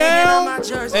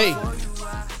Hey.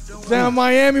 Down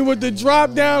Miami with the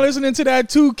drop down, listening to that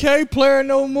 2K Player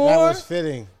No More. That was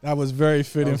fitting. That was very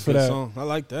fitting for that song. I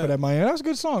like that. For that Miami. That's a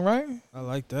good song, right? I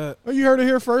like that. Well, you heard it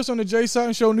here first on the Jay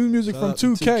Sutton Show. New music from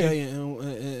 2K.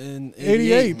 And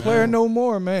 88 Player No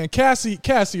More, man. Cassio.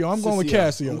 I'm going with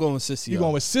Cassio. I'm going with Sissio. You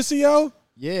going with Sissio?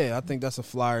 Yeah, I think that's a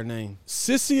flyer name.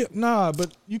 Sissio? Nah,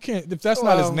 but you can't. If that's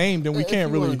not his name, then we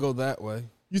can't really go that way.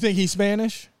 You think he's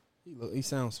Spanish? He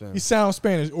sounds Spanish. He sounds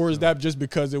Spanish, or is that just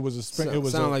because it was a? It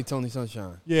sound like Tony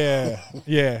Sunshine. Yeah,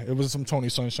 it was some Tony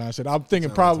Sunshine shit. I'm thinking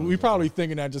probably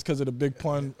thinking that just because of the big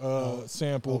pun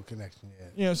sample connection.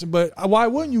 Yeah, but why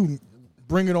wouldn't you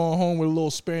bring it on home with a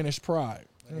little Spanish pride?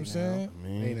 You know what I'm saying?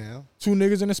 Hey now, two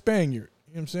niggas and a Spaniard.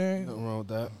 You know what I'm saying? Nothing wrong with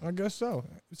that. I guess so.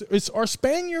 Are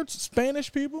Spaniards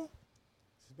Spanish people?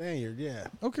 Spaniard, yeah.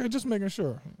 Okay, just making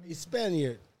sure. He's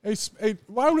Spaniard. Hey,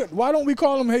 why don't we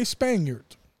call them Hey Spaniard?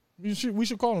 We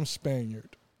should call them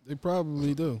Spaniard. They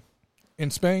probably do.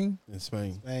 In Spain? In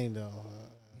Spain. Spain, though.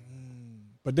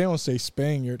 But they don't say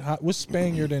Spaniard. What's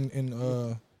Spaniard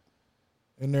in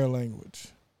their language?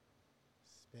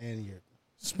 Spaniard.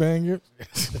 Spaniard?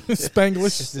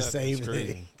 Spanglish? It's the same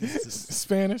thing.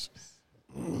 Spanish?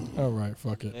 All right,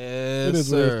 fuck it. Yes, it is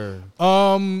sir.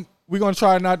 We're going to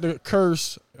try not to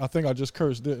curse. I think I just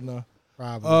cursed, didn't I?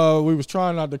 Probably. We was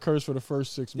trying not to curse for the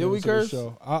first 6 minutes of the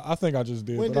show. I think I just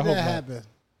did. When but did I hope that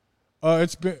happen?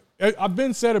 It's been. I've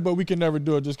been said it, but we can never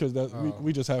do it just because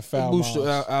we just have foul Boost your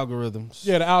mouths. algorithms.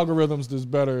 Yeah, the algorithms is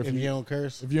better if you don't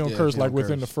curse. If you don't curse, like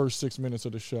within the first 6 minutes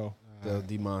of the show, they'll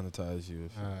demonetize you.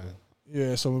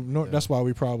 Yeah, so that's why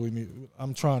we probably need.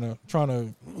 I'm trying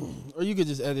to. Or you could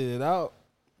just edit it out.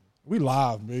 We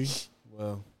live, B.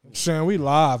 Well, I'm saying we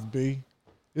live, B.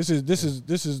 This is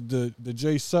the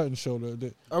Jay Sutton Show.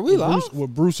 Are we live?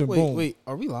 With Bruce and Boom. Wait,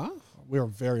 are we live? We are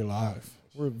very live.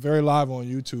 We're very live on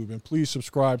YouTube, and please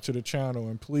subscribe to the channel,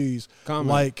 and please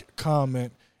like,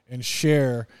 comment, and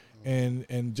share,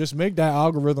 and just make that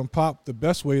algorithm pop the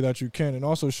best way that you can. And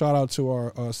also shout out to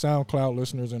our SoundCloud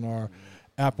listeners and our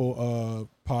Apple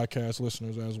podcast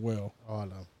listeners as well. All of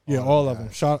them. Yeah, all of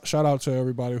them. Shout out to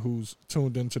everybody who's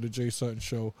tuned into the Jay Sutton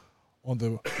Show on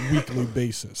the weekly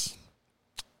basis.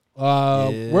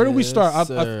 Where do we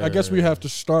start? I guess we have to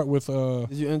start with.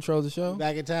 Did you intro the show?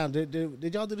 Back in town.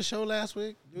 Did y'all do the show last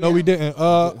week? No, we didn't.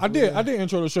 I did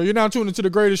intro the show. You're now tuned into the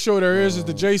greatest show there is. It's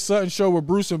the Jay Sutton Show with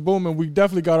Bruce and Boom, and we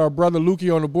definitely got our brother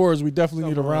Lukey on the boards. We definitely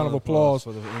need a round of applause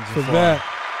for that.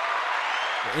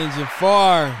 The Engine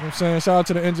Far. You know what I'm saying? Shout out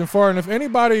to the Engine Far. And if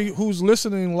anybody who's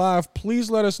listening live, please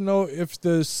let us know if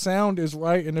the sound is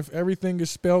right and if everything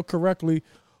is spelled correctly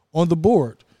on the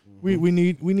board. We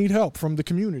need help from the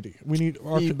community. We need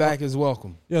our feedback is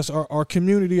welcome. Yes, our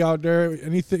community out there.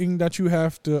 Anything that you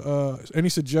have to, any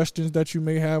suggestions that you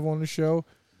may have on the show,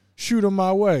 shoot them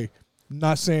my way.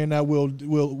 Not saying that we'll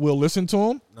listen to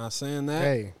them. Not saying that.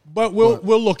 Hey, but we'll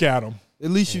look at them. At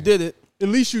least you did it. At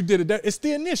least you did it. It's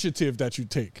the initiative that you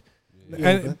take.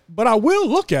 Yeah. But I will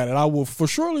look at it. I will for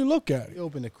surely look at it. You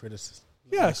open to criticism.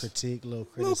 Yes. Little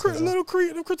criticism. Little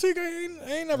critique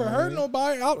ain't never hurt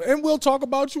nobody. And we'll talk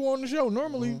about you on the show.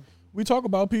 Normally, we talk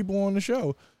about people on the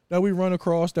show that we run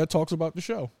across that talks about the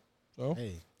show. So,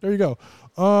 there you go.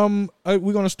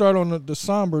 We're going to start on the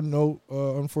somber note.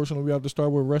 Unfortunately, we have to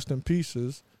start with rest in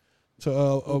pieces.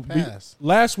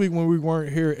 Last week when we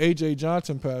weren't here, AJ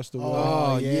Johnson passed away.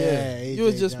 Oh, yeah. You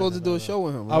were just supposed to do a show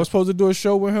with him, right? I was supposed to do a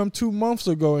show with him 2 months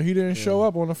ago, and he didn't show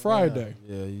up on a Friday.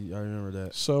 Yeah, I remember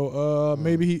that. So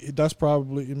maybe he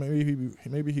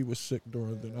was sick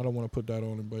during then. I don't want to put that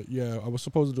on him, but yeah, I was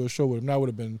supposed to do a show with him. That would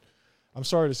have been, I'm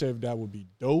sorry to say if that would be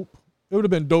dope. It would have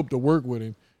been dope to work with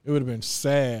him. It would have been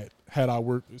sadder had I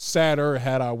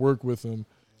worked with him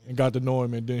and got to know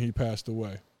him and then he passed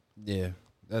away. Yeah.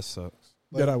 That sucks.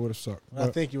 That would have sucked. I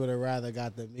think you would have rather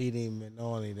got to meet him and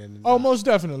know him than. Most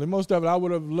definitely. I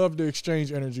would have loved to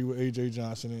exchange energy with AJ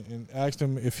Johnson and asked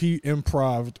him if he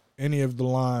improv'd any of the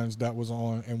lines that was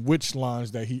on and which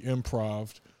lines that he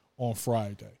improv'd on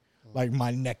Friday. Like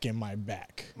my neck and my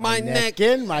back. My neck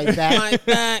and my back. My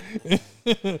back.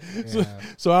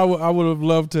 So I would have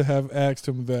loved to have asked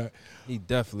him that. He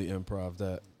definitely improv'd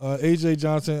that. AJ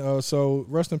Johnson. So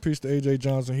rest in peace to AJ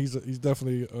Johnson. He's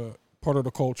definitely part of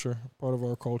the culture, part of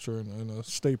our culture, and a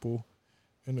staple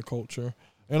in the culture.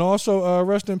 And also,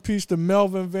 rest in peace to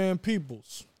Melvin Van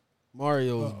Peebles.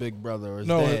 Mario's big brother or his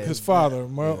dad. No, his father.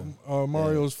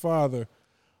 Mario's father,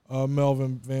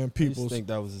 Melvin Van Peebles. I used to think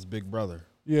that was his big brother.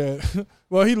 Yeah.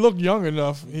 Well, he looked young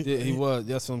enough. He was.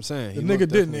 That's what I'm saying. The nigga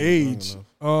didn't age.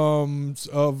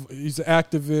 He's an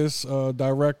activist,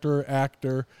 director,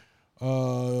 actor.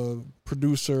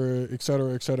 producer, et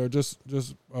cetera, et cetera. Just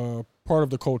part of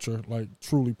the culture, like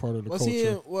truly part of the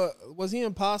culture. Was he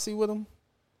in Posse with him?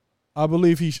 I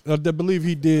believe he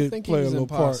did think he play a was in little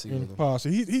part Posse in with him.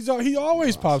 Posse. He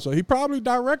always pops up. He probably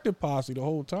directed Posse the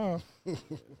whole time.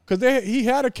 Because he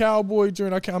had a cowboy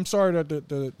joint. I'm sorry that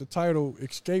the title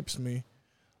escapes me,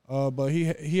 but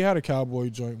he had a cowboy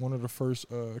joint. One of the first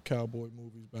cowboy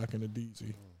movies back in the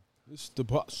DZ. It's the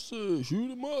Posse.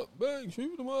 Shoot him up, bang,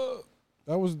 shoot him up.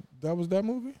 That was that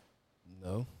movie.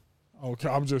 No. Okay,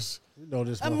 I'm just. You know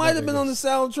this. That might have been on the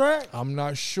soundtrack. I'm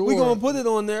not sure. We gonna put it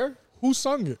on there. Who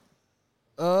sung it?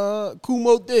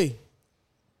 Kumo D.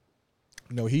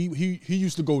 No, he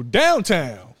used to go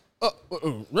downtown.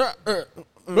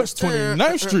 West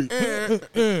 29th Street.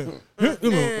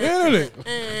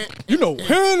 You know, LL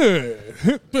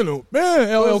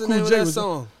Cool J was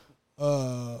song.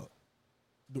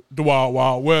 The Wild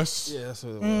Wild West. Yeah, that's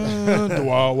what it was. The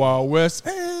Wild Wild West.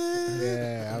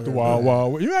 Yeah, The Wild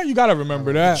Wild West. You gotta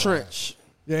remember that. Trench.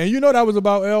 Yeah, and you know that was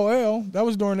about LL. That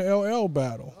was during the LL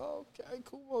battle. Okay,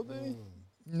 Kumo D.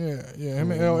 Yeah.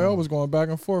 Him and LL was going back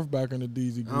and forth back in the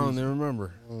DZ. I don't even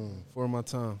remember. For my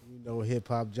time. You know, Hip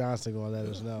Hop Johnson gonna let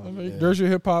us know. There's your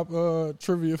hip hop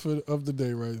trivia of the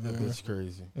day right there. That's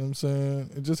crazy. You know what I'm saying?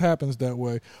 It just happens that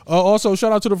way. Also,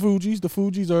 shout out to the Fugees. The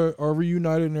Fugees are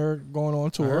reunited and they're going on I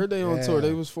tour. heard they on tour.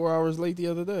 They was 4 hours late the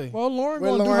other day. Well, Lauren What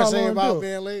gonna do Lauren how saying Lauren about do.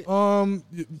 being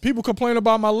late? People complain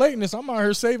about my lateness. I'm out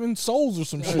here saving souls or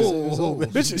some shit.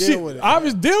 Bitch, Deal with it. I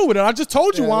was deal with it. I just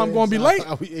told you why I'm going to be late.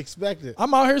 We expect it.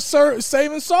 I'm out here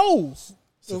saving souls.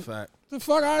 It's a fact. The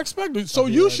fuck I expected. So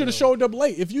you should have showed up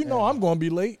late. If you know I'm going to be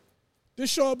late,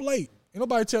 just show up late. Ain't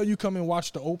nobody tell you come and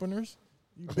watch the openers.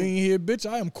 You being here, bitch.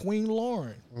 I am Queen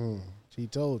Lauren. She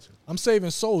told you. I'm saving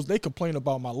souls. They complain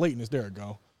about my lateness. There it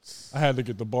go. I had to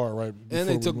get the bar right. And they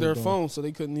before we took their moved on. phone, so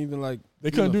they couldn't even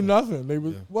They couldn't do nothing. They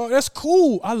was well. That's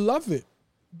cool. I love it.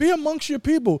 Be amongst your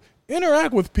people.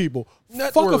 Interact with people.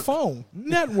 Fuck a Network. phone.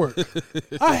 Network.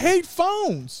 I hate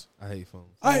phones. I hate phones.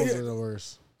 Phones are the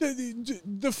worst.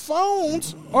 The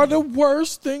phones are the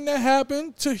worst thing that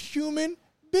happened to human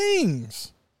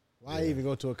beings. Why even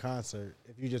go to a concert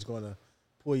if you're just gonna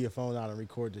pull your phone out and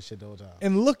record this shit the whole time?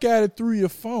 And look at it through your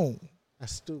phone.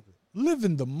 That's stupid. Live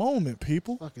in the moment,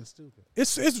 people. Fucking stupid.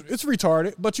 It's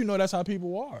retarded, but you know that's how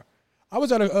people are. I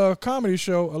was at a comedy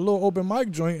show, a little open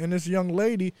mic joint, and this young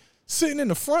lady sitting in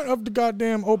the front of the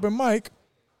goddamn open mic,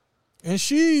 and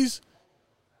she's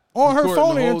on her Recording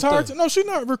phone the the whole entire thing. time. No, she's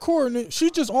not recording it.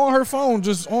 She's just on her phone,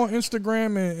 just on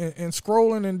Instagram and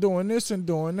scrolling and doing this and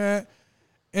doing that.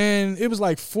 And it was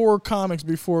like 4 comics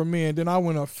before me, and then I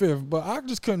went up 5th. But I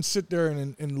just couldn't sit there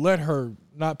and let her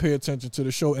not pay attention to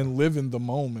the show and live in the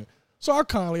moment. So I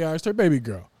kindly asked her, baby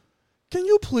girl, can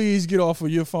you please get off of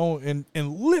your phone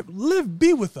and live,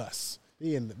 be with us.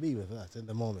 Be with us in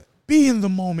the moment. Be in the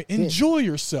moment. Enjoy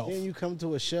yourself. Then you come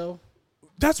to a show.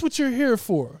 That's what you're here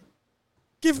for.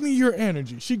 Give me your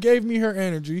energy. She gave me her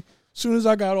energy. Soon as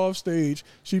I got off stage,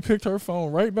 she picked her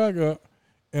phone right back up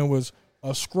and was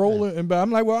scrolling and back.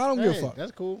 I'm like, well, I don't give a fuck.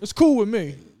 That's cool. It's cool with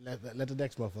me. Let the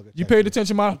next motherfucker. You check paid it.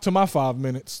 attention to my 5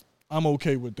 minutes. I'm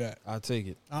okay with that. I take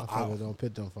it. Motherfucker don't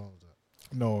put them phones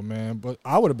up. No, man. But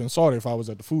I would have been sorry if I was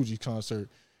at the Fuji concert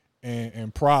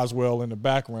and Proswell in the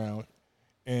background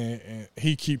and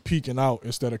he keep peeking out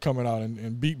instead of coming out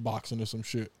and beatboxing or some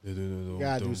shit. You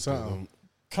gotta do something.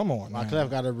 Come on, My man. Clef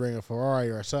got to bring a Ferrari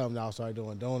or something. I'll start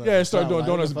doing donuts. Yeah, start doing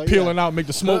donuts, peeling out, make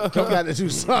the smoke You come. got to do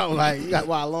something like you got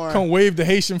while Lauren Come wave the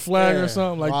Haitian flag or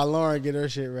something like. while Lauren get her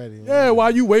shit ready. Man. Yeah,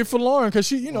 while you wait for Lauren, because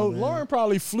she, you know, man. Lauren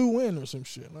probably flew in or some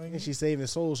shit. Like, And she's saving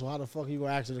souls, so how the fuck you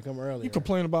gonna ask her to come earlier? you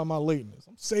complain about my lateness.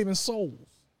 I'm saving souls.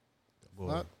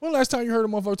 What? When last time you heard a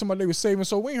motherfucker talking about they was saving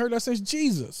souls? We ain't heard that since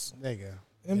Jesus. Nigga.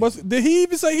 And did he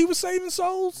even say he was saving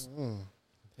souls?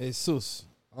 Jesus.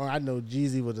 Oh, I know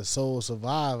Jeezy was a soul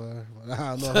survivor, but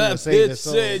I don't know if he That was saving bitch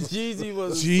souls. said Jeezy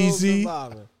was a Jeezy. soul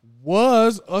survivor.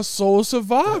 Was a soul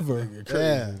survivor.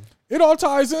 Yeah, It all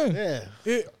ties in. yeah.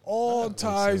 It all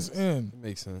ties in. It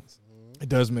makes sense. It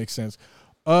does make sense.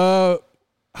 How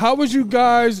was you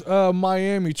guys'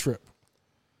 Miami trip?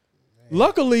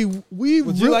 Luckily,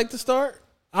 Would you like to start?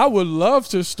 I would love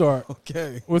to start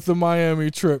Okay. with the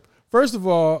Miami trip. First of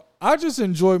all, I just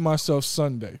enjoyed myself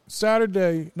Sunday.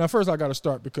 Saturday, now first I got to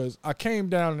start because I came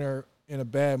down there in a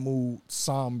bad mood,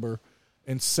 somber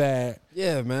and sad.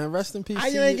 Yeah, man. Rest in peace. How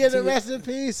to you ain't to getting your- rest in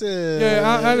pieces?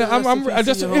 Yeah, I'm Rest in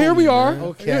just peace to here your we homie, are. man.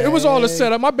 Okay. It was all a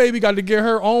setup. My baby got to get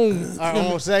her own. Our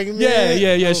own segment.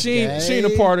 Yeah. She ain't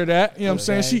a part of that. You know what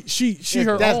I'm Okay. saying? She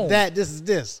her That's own. that. This is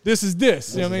this. This is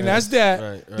this. You know what I mean? That's that.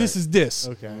 Right. This is this.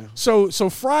 Okay. So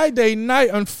Friday night,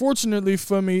 unfortunately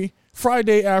for me,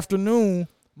 Friday afternoon,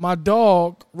 my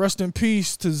dog, rest in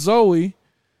peace to Zoe,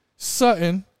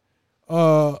 Sutton,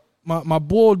 my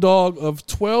bulldog of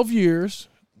 12 years.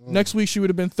 Next week she would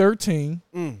have been 13.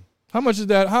 How much is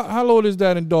that? How old is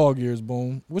that in dog years,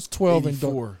 Boom? What's 12 in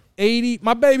dog? 80.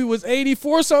 My baby was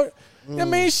 84, so I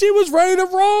mean, she was ready to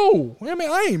roll. I mean,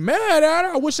 I ain't mad at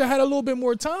her. I wish I had a little bit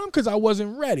more time because I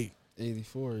wasn't ready.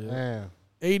 84, yeah. Damn.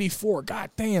 84. God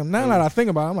damn. Now that I think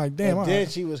about it, I'm like, damn. And then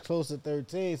she was close to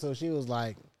 13, so she was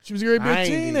like, she was going to be a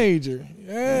teenager.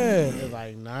 Yeah. It was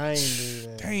like 90.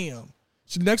 Man. Damn.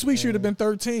 Next week she would have been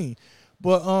 13.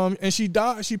 But and she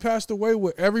died. She passed away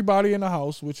with everybody in the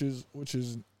house, which is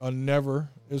a never.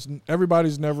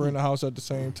 Everybody's never in the house at the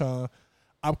same time.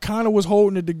 I kind of was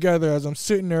holding it together as I'm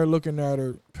sitting there looking at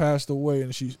her passed away,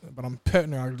 but I'm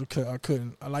petting her.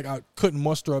 I couldn't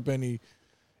muster up any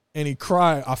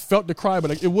cry. I felt the cry,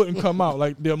 but it wouldn't come out.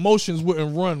 Like the emotions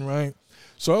wouldn't run right.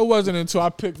 So it wasn't until I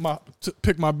picked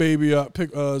my baby up,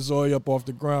 picked Zoe up off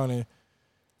the ground, and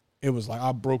it was like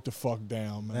I broke the fuck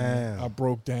down, man. I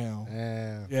broke down.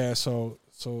 Yeah. So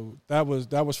that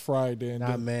was Friday. And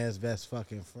Not man's best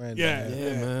fucking friend.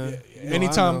 Man.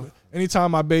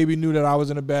 Anytime my baby knew that I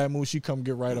was in a bad mood, she come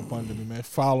get right up under me, man.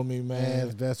 Follow me, man.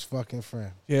 Man's best fucking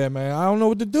friend. Yeah, man. I don't know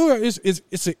what to do.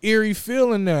 It's an eerie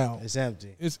feeling now. It's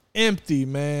empty. It's empty,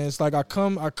 man. It's like I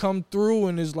come through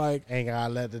and it's like ain't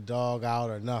gotta let the dog out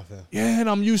or nothing. Yeah, and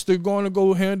I'm used to going to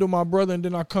go handle my brother, and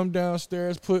then I come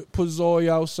downstairs, put Zoe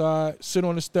outside, sit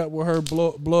on the step with her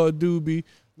blood doobie,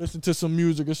 listen to some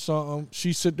music or something.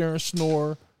 She sit there and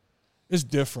snore. It's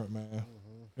different, man.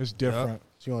 It's different. Yep.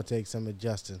 She gonna take some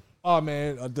adjusting. Oh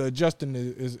man, the adjusting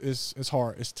is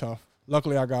hard. It's tough.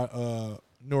 Luckily, I got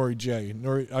Nori J.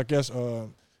 I guess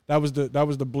that was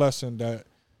the blessing that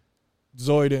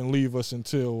Zoe didn't leave us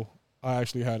until I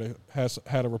actually had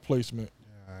a replacement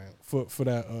for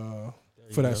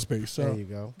that space. So there you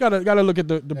go. Gotta look at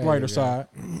the brighter side.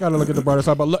 Gotta look at the brighter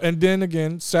side. But and then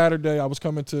again, Saturday I was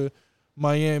coming to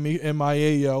Miami,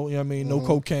 MIA, you know what I mean? No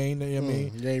cocaine, you know what I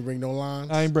mean? You ain't bring no lines?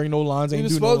 I ain't bring no lines. You were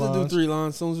supposed to do 3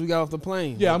 lines as soon as we got off the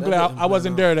plane. Yeah, I'm glad I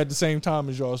wasn't there at the same time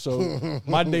as y'all, so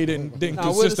my day didn't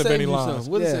consist of any lines.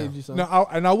 Would have saved you something. No,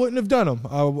 and I wouldn't have done them.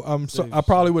 I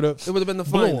probably would have. It would have been the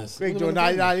finest. Quick, Joe,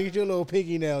 now you get your little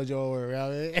pinky nail, Joe.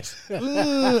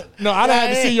 No, I'd have had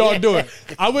to see y'all do it.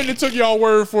 I wouldn't have took y'all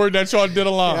word for it that y'all did a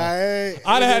line.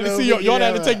 I'd have had to see y'all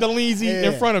had to take the leansy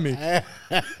in front of me.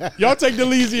 Y'all take the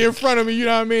leansy in front of me, you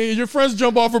know what I mean? Your friends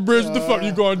jump off a bridge, what the fuck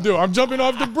you gonna do? I'm jumping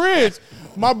off the bridge.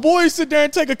 My boys sit there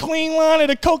and take a clean line of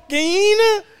the cocaine.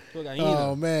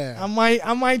 Oh man,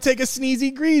 I might take a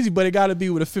sneezy greasy, but it got to be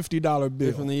with a $50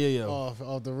 bill from the yayo.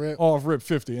 Off the rip. Off rip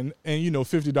 50, and you know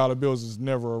 $50 bills is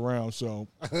never around. So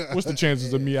what's the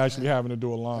chances of me actually having to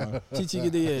do a line? Chichi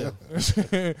get the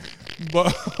yayo.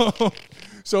 But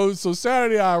so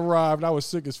Saturday I arrived. I was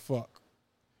sick as fuck,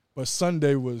 but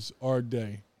Sunday was our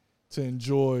day to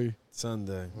enjoy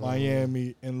Sunday,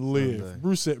 Miami, and live.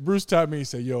 Sunday. Bruce tapped me and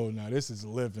said, "Yo, now this is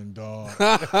living, dog." he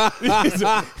said,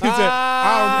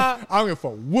 "I don't give a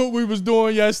fuck what we was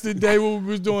doing yesterday, what we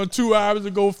was doing 2 hours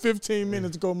ago, 15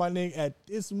 minutes ago, my nigga. At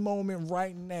this moment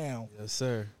right now, yes,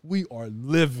 sir, we are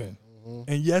living."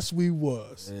 And yes, we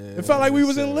was. Yeah, it felt like we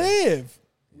was in live.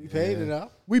 We paid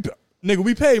enough. We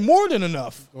paid more than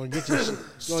enough. Gonna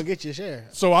get your share.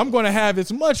 So I'm gonna have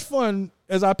as much fun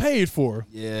as I paid for.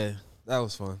 Yeah, that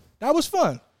was fun. That was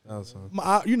fun.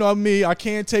 You know me, I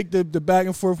can't take the back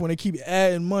and forth when they keep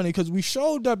adding money because we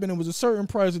showed up and it was a certain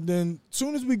price, and then as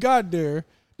soon as we got there,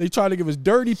 they tried to give us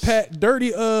dirty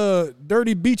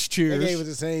beach chairs. They gave us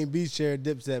the same beach chair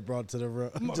Dipset brought to the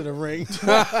ring. They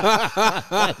gave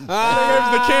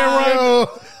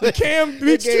us the Cam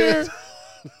beach chair.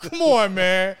 Come on,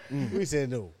 man. We said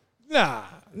no. Nah.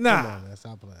 Come on, man,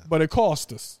 stop playing. But it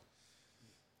cost us.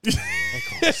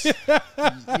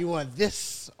 You want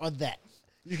this or that?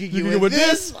 You can get with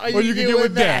this or you can get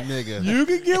with that. Nigga. You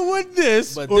can get with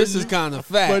this. But this is kind of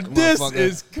fat. But this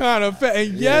is kind of fat.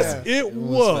 And yes, it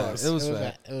was. It was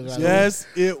fat. Yes,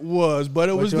 it was. But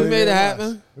it was. We made it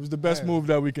happen. It was the best move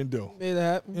that we can do. Made it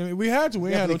happen. I mean, we had to.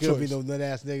 We had no choice. Be those nut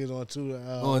ass niggas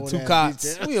on two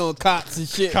cots. We on cots and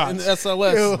shit. In the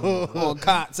SLS. On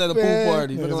cots at a pool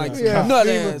party. Looking like nut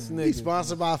ass niggas. We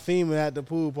sponsored by FEMA at the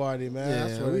pool party,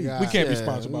 man. Yeah, we can't be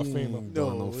sponsored by FEMA.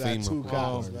 No, we got 2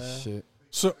 cots, man. Shit.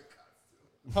 So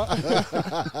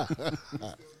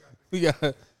we got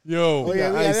we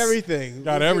got everything.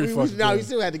 Got everything. Now we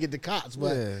still had to get the cots,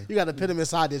 but you got to put them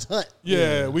inside this hut.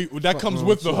 Yeah, that comes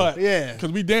with the hut. Yeah,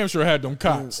 because we damn sure had them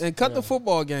cots. And cut the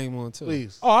football game on too.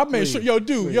 Please. Oh, I made sure. Yo,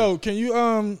 dude. Please. Yo, can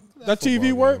you That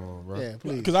TV work? Yeah,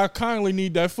 please. Because I kindly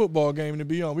need that football game to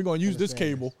be on. We're going to use this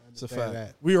cable. It's a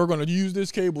fact. We are going to use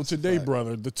this cable today,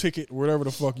 brother. The ticket, whatever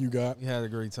the fuck you got. We had a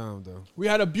great time, though. We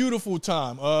had a beautiful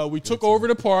time. We took over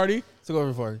the party.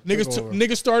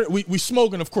 Niggas started. We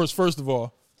smoking, of course, first of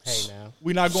all. Hey, now.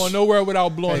 We not going nowhere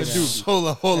without blowing the doobie.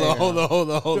 Hold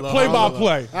on. Play by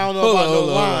play. I don't know about no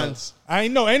lines.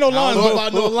 Ain't no lines. I don't know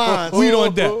about no lines. Weed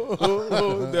on deck.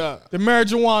 The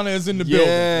marijuana is in the building.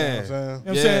 You know what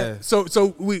I'm saying?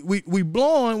 So we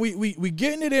blowing, we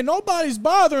getting it in. Nobody's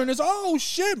bothering us. Oh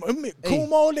shit.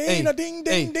 Kumo ding ding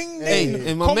ding ding.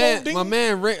 And my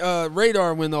man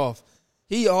radar went off.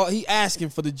 He asking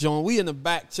for the joint. We in the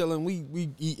back chilling.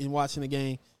 We eating, watching the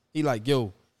game. He like,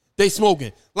 yo, they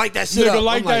smoking. Light that shit up. Nigga,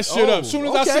 light that shit up. Soon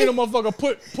as I see the motherfucker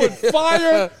put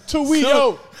fire to weed.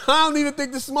 Yo, I don't even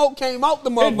think the smoke came out the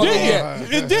motherfucker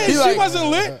yet. It did. She wasn't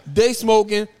lit. They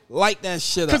smoking. Light that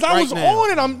shit up. Because I was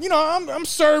on it. I'm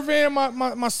surveying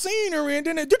my scenery, and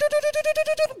then it.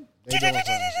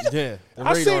 Yeah, the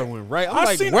radar went right. I'm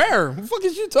like, where? What the fuck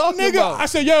is you talking about? I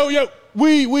said, yo,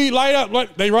 we light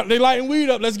up. They lighting weed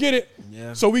up. Let's get it.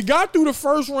 Yeah. So we got through the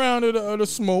first round of the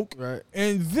smoke, right,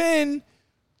 and then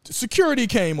security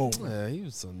came over. Yeah, he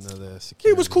was another security.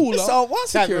 He was cool though. So why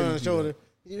security on the shoulder?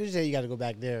 You say you got to go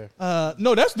back there.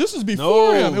 No, this is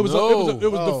before him. It was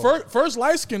the first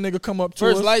light skinned nigga come up to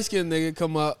us. First light skinned nigga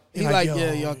come up. He like,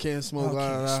 yeah, y'all can't smoke.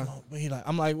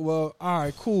 I'm like, well, all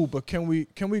right, cool, but can we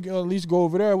at least go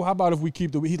over there? Well, how about if we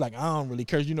keep the? He's like, I don't really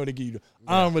care. You know they give you.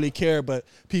 I don't really care, but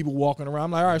people walking around.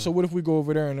 I'm like, all right, so what if we go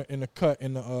over there in the cut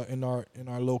in our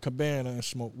little cabana and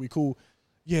smoke? We cool?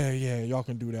 Yeah, y'all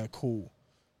can do that. Cool.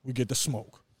 We get the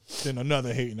smoke. Then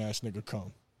another hating ass nigga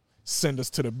come, send us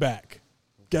to the back.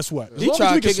 Guess what? He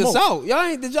tried to kick us out.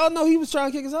 Did y'all know he was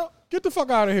trying to kick us out? Get the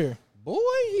fuck out of here. Boy,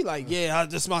 he like, yeah,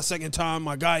 this is my second time.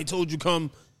 My guy told you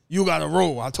come, you got to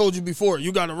roll. I told you before,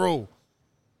 you got to roll.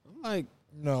 I'm like,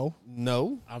 no,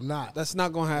 I'm not. That's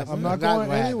not gonna happen. I'm not going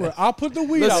anywhere. I'll put the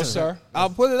weed out, sir. I'll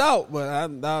put it out,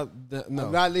 but no.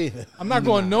 I'm not leaving. I'm not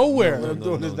going nowhere. What I'm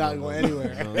doing is not going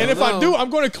anywhere. And if I do, I'm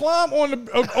going to climb on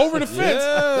over the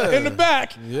fence in the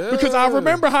back because I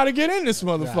remember how to get in this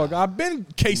motherfucker. I've been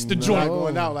cased the joint. Not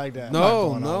going out like that.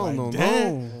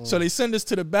 No. So they send us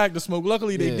to the back to smoke.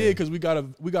 Luckily they did because we got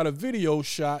a video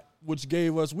shot which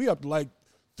gave us up to like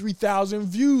 3,000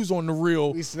 views on the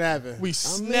reel. We snapping on it. We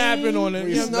snapping. You know what I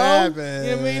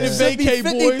mean? The Vacay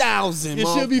boys. 50,000. It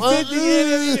should be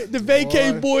 50. The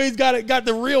Vacay boys got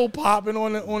the reel popping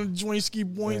on the jointski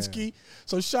boinski.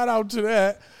 So shout out to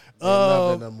that.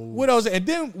 What else? And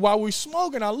then while we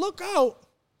smoking, I look out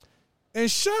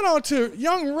and shout out to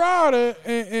Young Ryder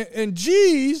and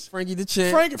G's. Frankie the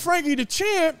Champ. Frankie the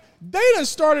Champ. They done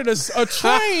started a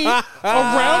train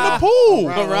around the pool.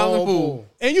 Around the pool.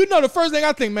 And you know the first thing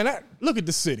I think, man, look at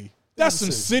the city. That's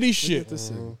some city shit.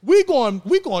 We going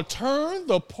turn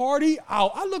the party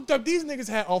out. I looked up, these niggas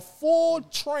had a full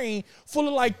train full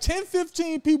of like 10,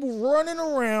 15 people running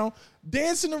around,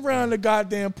 dancing around the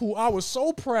goddamn pool. I was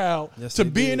so proud to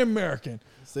be an American.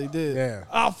 Yes, they did. Yeah.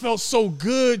 I felt so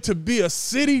good to be a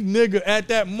city nigga at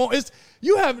that moment.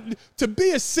 You have to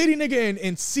be a city nigga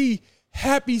and see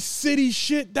happy city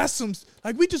shit. That's some,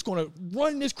 like, we just gonna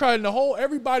run this crowd and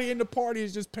everybody in the party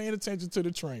is just paying attention to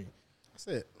the train. That's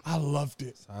it. I loved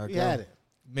it. We had it.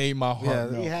 Made my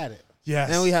heart melt. We had it. Yes.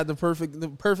 And we had the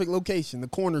perfect location, the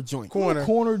corner joint.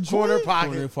 Corner joint.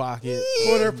 pocket.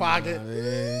 Corner pocket.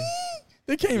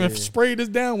 They came and sprayed us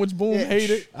down, which Boom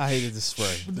hated. I hated the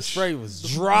spray. The spray was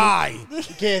dry. You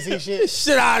can't see shit.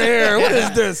 Shit out of here. What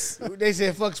is this? They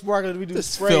said, fuck sparklers. We do This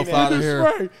spray filth now. out of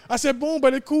here. I said, Boom,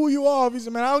 but it cool you off. He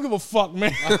said, man, I don't give a fuck,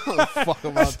 man. Fuck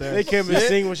about that. They came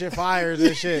extinguishing fires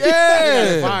and shit. Yeah.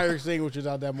 They got fire extinguishers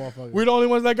out that motherfucker. We're the only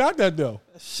ones that got that, though.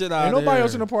 Shit out Ain't of here. nobody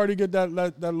else in the party get that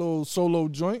little solo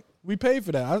joint. We paid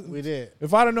for that. We did.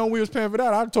 If I'd have known we was paying for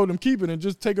that, I'd told them keep it and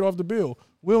just take it off the bill.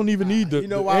 We don't even need the You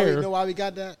know why? air. You know why we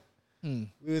got that? We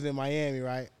was in Miami,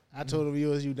 right? I told him you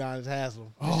was Udonis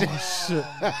Haslem. Oh shit!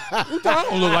 I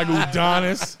don't look like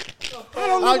Udonis. I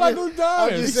don't look like Udonis. I'm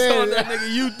just saying that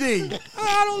nigga UD.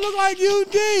 I don't look like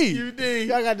UD.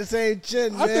 Y'all got the same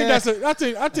chin, man.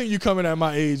 I think you coming at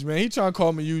my age, man. He trying to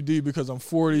call me UD because I'm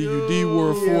 40. UD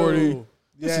were 40.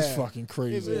 This is fucking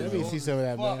crazy. Let me see some of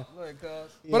that, man.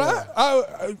 But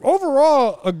I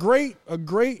overall a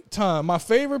great time. My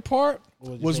favorite part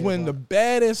was when the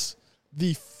baddest,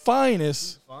 the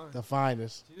finest,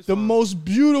 the most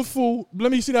beautiful.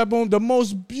 Let me see that, Boom. The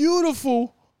most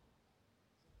beautiful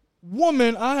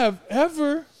woman I have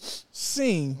ever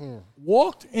seen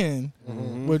walked in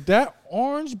with that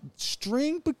orange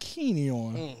string bikini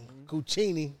on.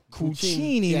 Cucini.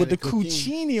 Cucini with the Cucini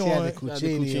She had on. the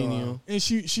Cucini on. And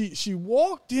she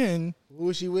walked in. Who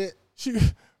was she with?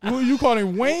 Who you call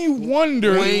him? Wayne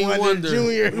Wonder. Wayne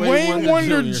Wonder Jr. Wayne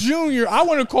Wonder Jr. I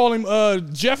want to call him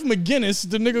Jeff McGinnis,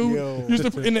 the nigga who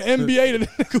used to in the NBA, the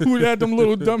nigga who had them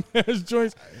little dumbass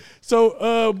joints.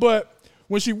 So, but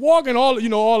when she walking,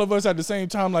 all of us at the same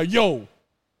time, like, yo,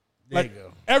 like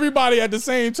everybody at the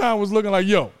same time was looking like,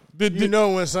 yo. You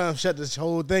know when something shut this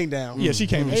whole thing down. Yeah, she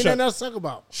came and ain't nothing else to talk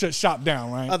about. Shut shop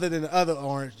down, right? Other than the other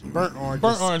burnt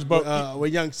orange, but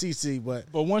with young CC.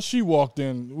 But once she walked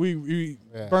in, we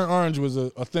burnt orange was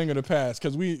a thing of the past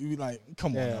because we like,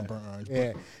 come on now, burnt orange.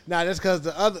 Yeah, nah, that's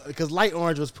because light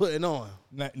orange was putting on.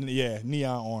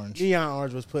 Neon orange. Neon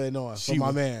orange was putting on for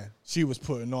my man. She was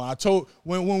putting on. I told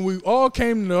when we all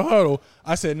came to the huddle,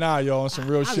 I said, "Nah, y'all on some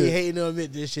real shit." I be hating to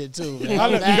admit this shit too. Man. You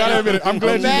gotta admit it. I'm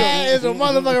glad you is a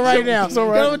motherfucker right now. So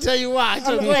right. I'm gonna tell you why.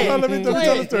 So let me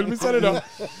tell the story. Let me set it up.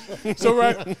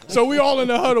 So we all in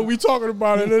the huddle. We talking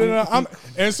about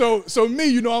it. So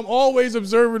me, I'm always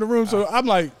observing the room. So I'm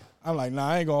like, nah,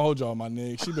 I ain't gonna hold y'all, my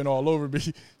nigga. She been all over me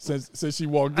since she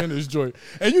walked in this joint.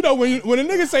 And when a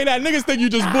nigga say that, niggas think you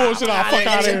just bullshit. Fuck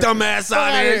out of here. Dumbass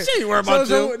out of here. She ain't worried about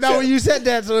you. Now when you said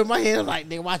that, so in my head, I'm like,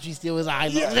 nigga, watch me steal his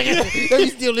eyes. Let me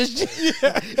steal this shit.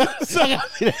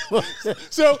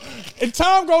 So and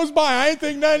time goes by, I ain't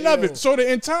think nothing of it. So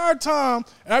the entire time,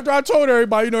 after I told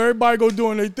everybody, everybody go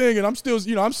doing their thing, and I'm still,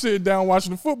 I'm sitting down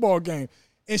watching the football game,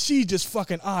 and she just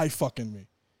fucking fucking me.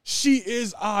 She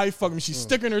is fucking me. She's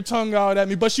sticking her tongue out at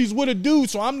me, but she's with a dude,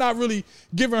 so I'm not really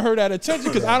giving her that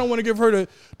attention because I don't want to give her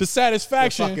the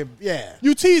satisfaction.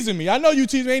 You teasing me. I know you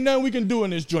teasing me. Ain't nothing we can do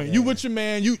in this joint. You with your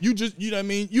man. You just, you know what I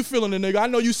mean? You feeling the nigga. I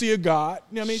know you see a God.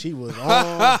 You know what I mean? She was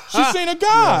on. She seen a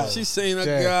God. She seen a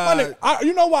God.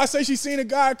 You know why I say she seen a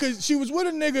God? Because she was with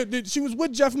a nigga. She was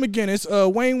with Jeff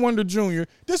McGinnis, Wayne Wonder Jr.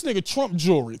 This nigga Trump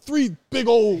jewelry. 3 big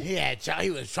old. Yeah,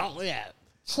 he was Trump. Yeah.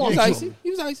 He was icy. He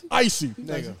was icy. Icy.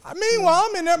 Nigga. Meanwhile,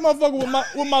 I'm in that motherfucker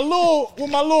with my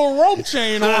little rope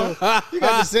chain on. You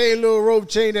got the same little rope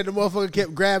chain that the motherfucker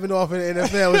kept grabbing off in the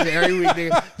NFL every week,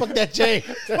 nigga. Fuck that chain.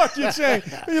 Fuck your chain.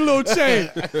 Your little chain.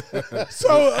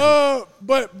 So,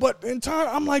 but in time,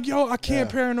 I'm like, yo, I can't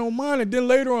pay her no mind. And then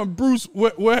later on, Bruce,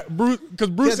 because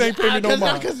Bruce ain't paying me no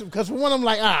mind. Because for one, I'm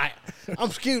like, all right,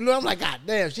 I'm scared. I'm like, God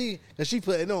damn, she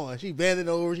putting on. She bending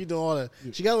over. She doing all that.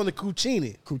 She got on the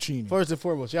Cucini. First and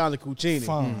foremost, she on the Cucini.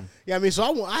 Fine. Yeah, I mean,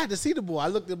 so I had to see the boy. I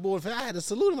looked at the boy. I had to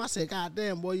salute him. I said, God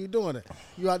damn, boy, you doing it.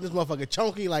 You out this motherfucker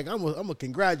chunky. Like, I'm a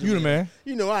congratulate you. The man.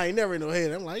 You know, I ain't never in no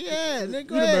head. I'm like, yeah, nigga,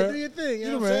 go ahead, do your thing.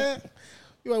 You know what I'm saying?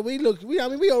 You know, we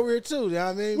over here too. You know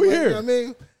what I mean? We here. You know what I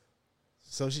mean?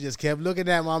 So she just kept looking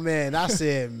at my man. I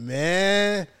said,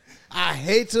 man, I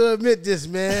hate to admit this,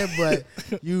 man, but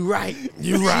you right.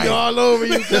 You right. She all over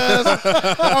you, cuz.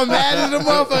 I'm mad as a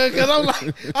motherfucker because I'm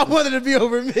like, I wanted to be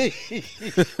over me.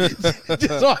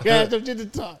 Just so I can have some shit to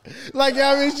talk. Like,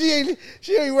 I mean,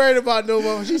 she ain't worried about no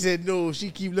motherfucker. She said, no, she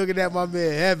keep looking at my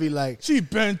man heavy like. She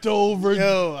bent over.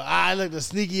 Yo, I looked a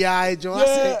sneaky eye, Joe. Yeah. I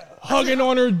said, hugging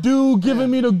on her dude,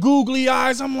 giving me the googly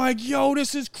eyes. I'm like, yo,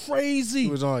 this is crazy.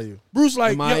 Who was on you? Bruce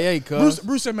like,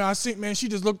 Bruce said, man, she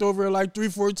just looked over her like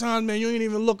 3-4 times, man. You ain't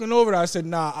even looking over there. I said,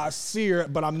 nah, I see her,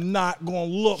 but I'm not going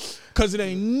to look because it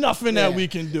ain't nothing that we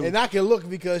can do. And I can look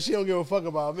because she don't give a fuck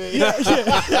about me. Yeah.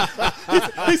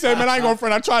 He said, man, I ain't going to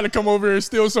front. I tried to come over here and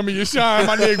steal some of your shine,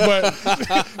 my nigga, but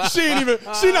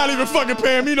she not even fucking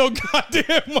paying me no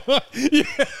goddamn money.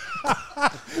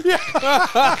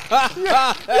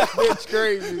 It's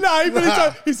crazy. Nah,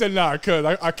 he said, nah, cuz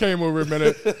I came over here,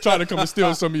 man, trying to come and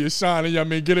steal some of your shine,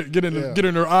 and get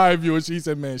in her eye view. And she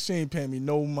said, man, she ain't paying me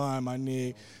no mind, my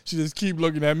nigga. She just keep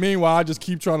looking at me. Meanwhile, I just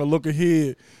keep trying to look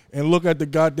ahead and look at the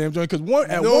goddamn joint. Because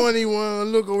one anyone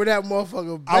look over that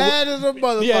motherfucker bad as a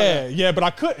motherfucker. Yeah, but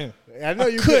I couldn't. I know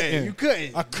you couldn't. You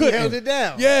couldn't. I couldn't. You held it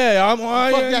down. Yeah,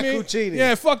 fuck that Cucini.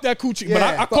 Yeah, fuck that Cucini. Yeah,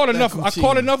 but I caught enough. I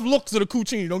caught enough looks of the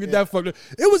Cucini. Don't get that fucked up.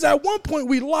 It was at one point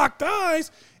we locked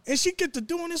eyes, and she get to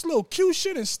doing this little cute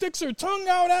shit and sticks her tongue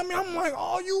out at me. I'm like,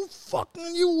 oh, you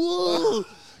fucking you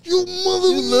mother,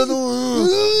 you little,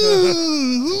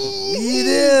 eat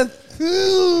it.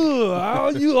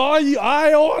 I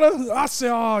said,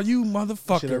 oh, you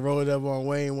motherfucker. Should have rolled up on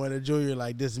Wayne Wonder Jr.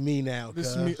 like, this me now.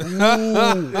 This me. Hey,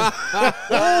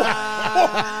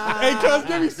 cuz,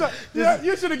 give me some.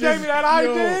 You should have gave me that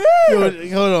idea.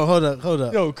 Hold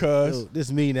up. Yo, cuz.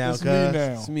 This me now, cuz.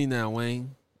 It's me now,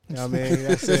 Wayne. I mean,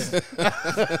 that's it.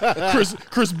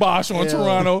 Chris Bosh on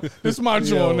Toronto. This my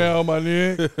joint now, my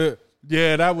nigga.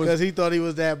 Yeah, that was. Because he thought he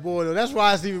was that boy. That's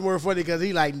why it's even more funny because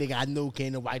he like, nigga, I know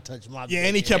can't nobody touch my Yeah,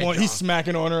 and he kept on, he's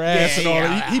smacking on her ass Yeah, and all yeah,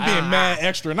 that. He being mad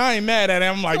extra, and I ain't mad at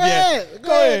him. I'm like, Go ahead.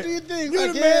 Go ahead. Do your thing. You I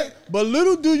the can't. man. But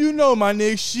little do you know, my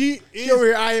nigga, she is. You over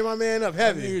here eyeing my man up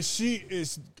heavy. Nigga, she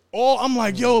is all. I'm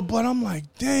like, yo, but I'm like,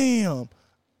 damn.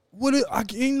 What it, I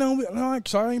ain't know. No,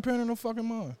 sorry, I ain't paying her no fucking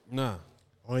mind. Nah.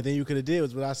 Only thing you could have did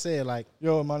was what I said. Like,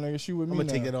 Yo, my nigga, she with me I'm gonna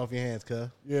now. take that off your hands, cuz.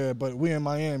 Yeah, but we in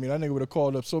Miami. That nigga would have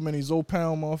called up so many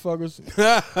Zopound motherfuckers.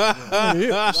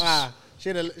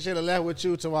 Should have left with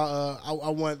you till I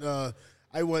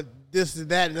want this and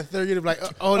that and the third. You'd be like,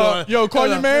 hold on. Yo, call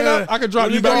your man up. I can drop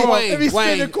you back. Let me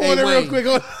spin the corner real quick.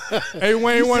 Hey,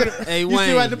 Wayne, You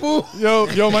still at the pool? Yo,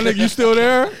 my nigga, you still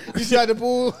there? You still at the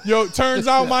pool? Yo, turns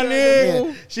out, my nigga,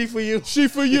 Yeah, she for you. she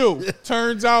for you.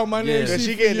 Turns out, my nigga, Cause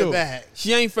she for getting you. the bag.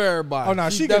 She ain't for everybody. Oh, no,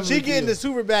 she Getting the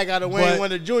super bag out of Wayne But-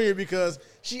 Wonder Jr. because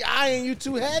she eyeing you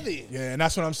too heavy. Yeah, and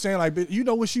that's what I'm saying. Like, but you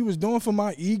know what she was doing for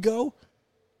my ego?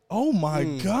 Oh my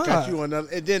God! Got you another,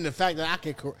 and then the fact that I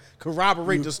can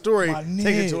corroborate the story, My take it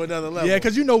nigga. to another level. Yeah,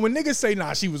 because you know when niggas say,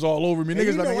 "Nah, she was all over me," And niggas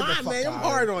you know, like, "Get the fuck man, I'm out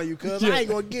hard of here." on you, cuz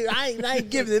Yeah. I ain't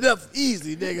giving it up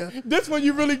easy, nigga. This one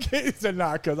you really can't. He said,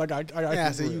 "Nah, cuz I got." Yeah,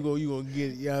 I said you gonna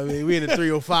get it. You know what I mean? We in the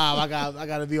 305. I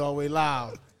got to be all the way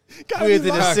loud. Gotta We be into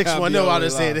the loud. 610. all the I way done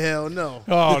said loud. hell no.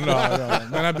 Oh no,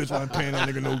 man, that bitch wasn't paying that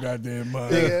nigga no goddamn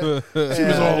mind. Nigga. She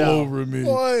was all no. over me.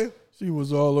 Boy, She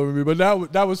was all over me, but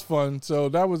that was fun. So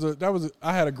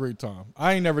I had a great time.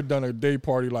 I ain't never done a day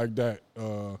party like that.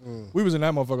 We was in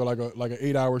that motherfucker like an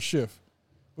 8-hour shift.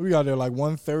 We got there like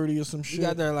 1:30 or some shit. She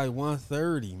got there like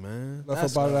 1:30, man. Left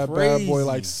That's up out of that crazy. bad boy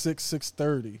like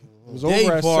 6:30. It was Day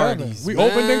over at parties, 7. We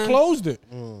man. opened and closed it.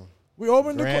 We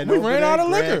opened Grand we ran out of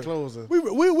opening, grand liquor. closing.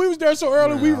 We was there so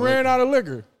early we ran out of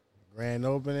liquor. grand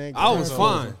opening. I was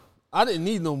grand fine. I didn't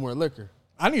need no more liquor.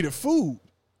 I needed food.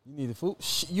 You needed food.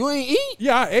 You ain't eat.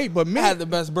 Yeah, I ate, but me, I had the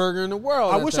best burger in the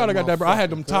world. I at wish I'd have got that. Bro, I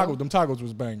had them motherfucker, tacos. Them tacos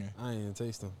was banging. I ain't even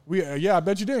taste them. Yeah, I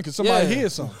bet you did because somebody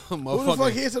hid some. Who the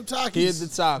fuck hid some Takis? Hid the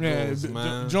tacos, Yeah,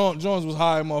 man. Jones was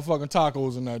high motherfucking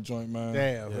tacos in that joint, man.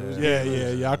 Damn.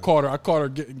 Yeah. I caught her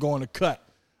going to cut.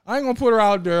 I ain't gonna put her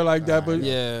out there like that, but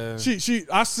Yeah.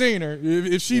 I seen her.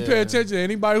 If she pay attention,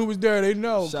 anybody who was there, they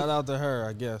know. Shout out to her,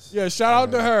 I guess. Yeah, shout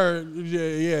out to her.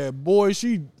 Yeah. Boy,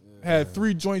 she had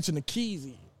 3 joints in the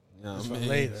Keezy. Yeah, for man,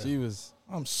 later. she was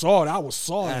I'm sorry, I was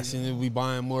sorry. asking if we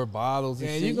buying more bottles and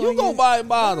Yeah, shit. you You gonna go get- buy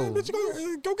bottles.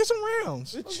 Bitch, go get some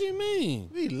rounds. What you mean?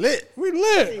 We lit. We Ain't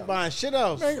lit. buying shit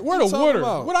else. Man, where the talking water?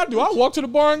 about? What I do? I walked to the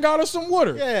bar and got us some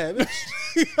water. Yeah.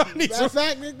 I need Matter some. of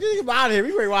fact, nigga, get out of here.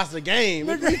 We ready to watch the game.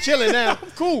 We chilling now.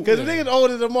 Cool. Because the niggas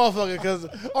older than motherfucker. Because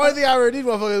only thing I heard these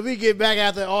motherfuckers, we get back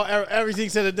after everything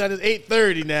said and done is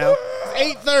 8:30 now.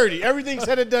 It's 8:30. Everything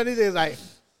said and done. These niggas like,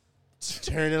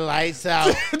 turn the lights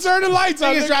out. Turn the lights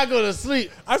out. Niggas Nigga. try to go to sleep.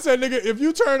 I said, nigga, if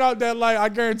you turn out that light, I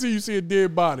guarantee you see a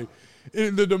dead body.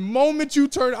 And the moment you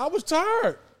turn, I was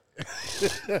tired.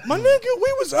 My nigga,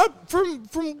 we was up from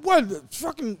what,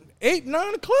 fucking 8,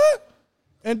 9 o'clock,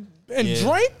 and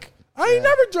drank. I ain't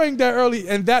never drank that early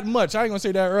and that much. I ain't gonna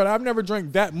say that early. I've never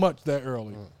drank that much that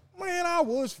early. Man, I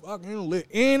was fucking lit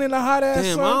in the hot ass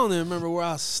Damn, sun. I don't even remember where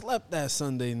I slept that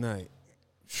Sunday night.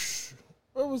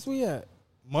 Where was we at?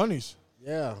 Monies.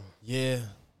 Yeah. Yeah.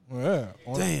 Yeah.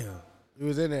 Damn. He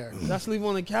was in there. Did I sleep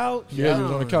on the couch? Yeah, you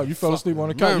was on the couch. You fell asleep on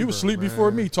the couch. You was asleep remember,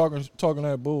 before man. me talking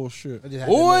that bullshit. I just had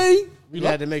to Boy. make- we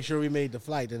had to make sure we made the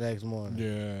flight the next morning.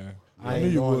 Yeah. I I knew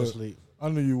ain't you going would. to sleep. I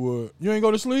knew you would. You ain't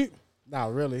go to sleep?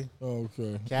 Not really. Oh,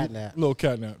 okay. Cat nap. Little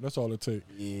cat nap. That's all it take.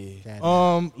 Yeah. Cat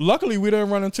nap. Luckily we didn't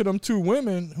run into them 2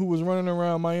 women who was running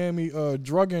around Miami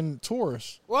drugging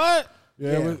tourists. What?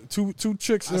 Yeah, Yeah. with two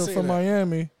chicks I seen from that.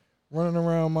 Miami running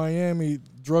around Miami,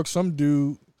 drug some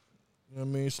dude. You know what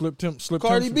I mean, slipped him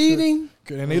Cardi some beating?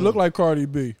 shit. And they look like Cardi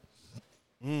B.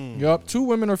 Yup, 2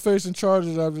 women are facing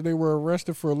charges after they were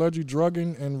arrested for allegedly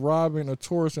drugging and robbing a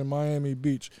tourist in Miami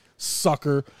Beach.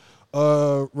 Sucker.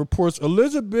 Reports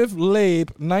Elizabeth Labe,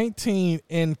 19,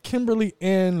 and Kimberly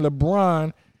Ann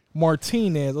LeBron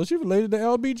Martinez. Oh, she related to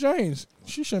LB James.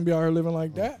 She shouldn't be out here living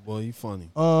like that. Boy, you funny.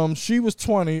 She was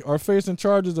 20, are facing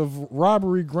charges of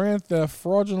robbery, grand theft,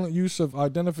 fraudulent use of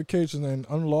identification, and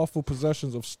unlawful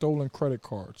possessions of stolen credit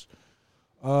cards.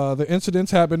 The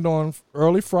incidents happened on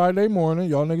early Friday morning.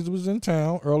 Y'all niggas was in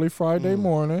town early Friday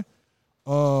morning.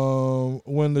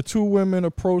 When the 2 women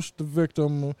approached the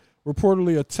victim,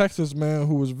 reportedly a Texas man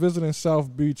who was visiting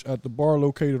South Beach at the bar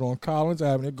located on Collins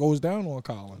Avenue. It goes down on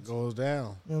Collins. Goes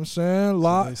down. You know what I'm saying?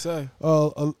 They say.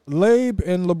 Labe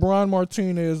and LeBron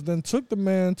Martinez then took the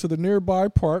man to the nearby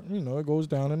park. You know, it goes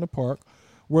down in the park,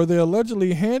 where they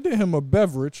allegedly handed him a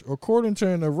beverage. According to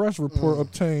an arrest report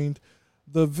obtained,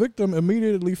 The victim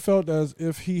immediately felt as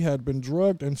if he had been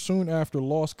drugged and soon after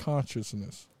lost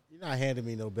consciousness. You're not handing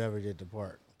me no beverage at the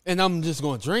park. And I'm just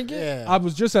going to drink it? Yeah. I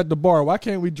was just at the bar. Why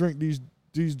can't we drink these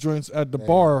joints at the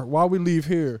bar while we leave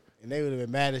here? And they would have been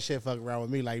mad as shit fucking around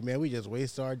with me. Like, man, we just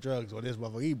waste our drugs on this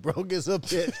motherfucker. He broke us a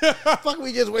bitch. Fuck,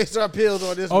 we just waste our pills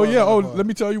on this Oh, yeah. Oh, motherfucker. let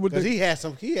me tell you what Because he had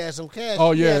some cash.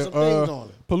 Oh, He yeah. had some things on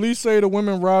it. Police say the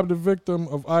women robbed the victim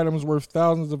of items worth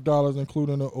thousands of dollars,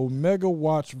 including an Omega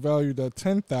watch valued at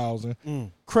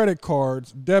 $10,000, credit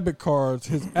cards, debit cards,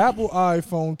 his Apple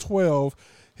iPhone 12,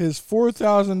 his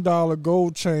 $4,000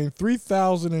 gold chain,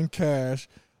 $3,000 in cash,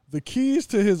 the keys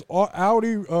to his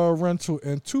Audi rental,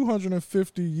 and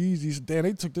 250 Yeezys.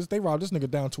 Damn, they robbed this nigga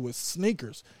down to his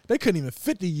sneakers. They couldn't even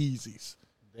fit the Yeezys.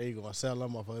 They gonna sell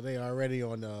them motherfuckers. They already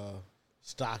on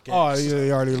StockX. Oh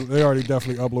yeah, they already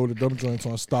definitely uploaded them joints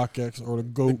on StockX or the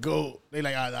GOAT. The GOAT. They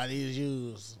like, these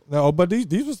used. No, but these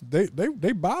was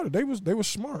they bought it. They was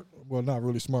smart. Well, not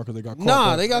really smart because they got caught.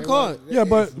 Nah, but- they got caught. Yeah,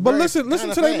 but listen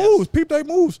kinda to their fast. moves. Peep their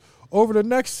moves. Over the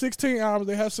next 16 hours,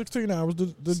 they have 16 hours.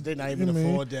 They're not even a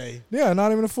full day. Yeah,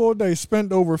 not even a full day.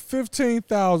 Spent over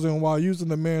 $15,000 while using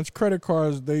the man's credit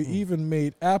cards. They even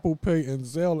made Apple Pay and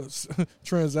Zelle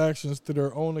transactions to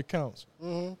their own accounts.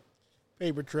 Mm-hmm.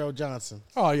 Paper Trail Johnson.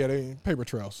 Oh yeah, they paper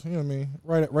trails. You know what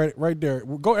I mean? Right there.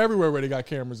 Go everywhere where they got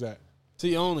cameras at. To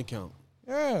your own account.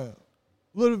 Yeah,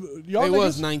 y'all. They niggas,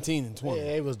 was 19 and 20. Yeah,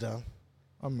 it was dumb.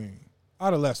 I mean,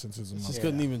 adolescence is a Just motherfucker.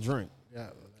 couldn't even drink. Yeah.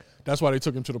 That's why they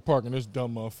took him to the park and this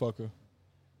dumb motherfucker.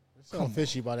 There's something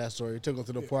fishy about that story. He took him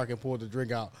to the park and pulled the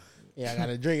drink out. Yeah, I got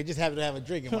a drink. It just happened to have a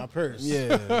drink in my purse.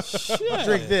 Yeah. Shit.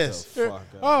 Drink this. Fuck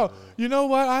Oh, out. you know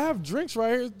what? I have drinks right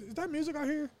here. Is that music out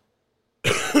here?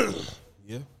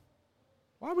 Yeah.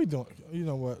 Why are we doing? You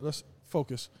know what? Let's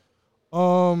focus.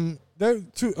 They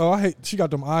too. Oh, I hate. She got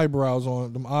them eyebrows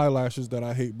on, them eyelashes that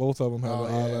I hate. Both of them have Oh,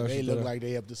 the yeah. eyelashes. They look that I- like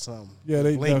they up to something. Yeah,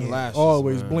 they blinking. definitely- Lashes,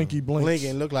 always man. blinky blinks.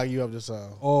 Blinking look like you up to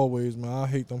something. Always, man. I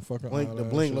hate them fucking Blink, the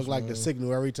eyelashes. blink look like the man.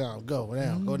 signal every time. Go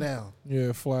down, go down.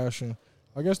 Yeah, flashing.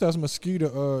 I guess that's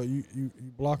mosquito. You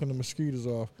blocking the mosquitoes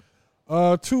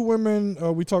off. Two women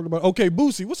we talked about. Okay,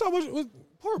 Boosie. What's up?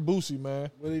 Poor Boosie, man.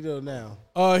 What he do now?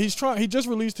 He just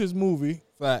released his movie.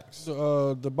 Facts.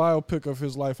 The biopic of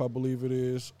his life, I believe it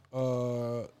is.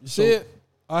 You see it?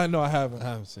 I know I haven't. I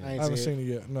haven't seen I it. ain't I haven't seen seen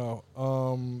it yet. No.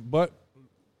 But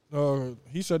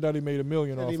he said that he made $1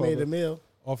 million it. off He of made it, a meal.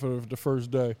 off of the first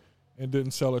day, and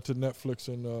didn't sell it to Netflix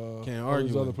and Can't all argue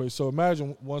these with other him. places. So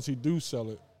imagine once he do sell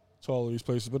it to all of these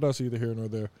places, but that's either here nor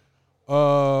there.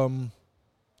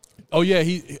 Oh yeah,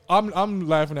 I'm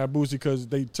laughing at Boosie because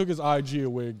they took his IG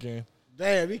away again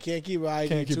Damn, he can't keep IG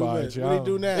Can't keep 2 minutes. IG. What he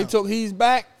do now? They took he's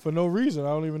back. for no reason. I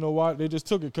don't even know why. They just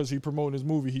took it because he promoting his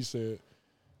movie. He said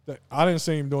that I didn't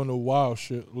see him doing no wild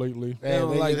shit lately. They don't Damn,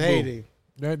 they like just hate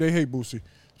Boo. him. They hate Boosie.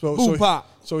 So Boo so, pop.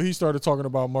 so he started talking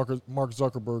about Mark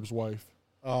Zuckerberg's wife.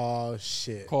 Oh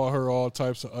shit. Call her all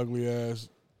types of ugly ass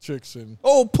chicks and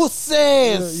Oh,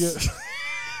 pussies.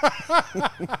 yeah.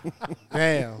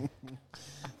 Damn.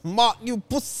 Mark, you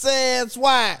pussies.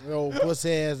 Why? Yo,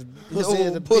 pussy ass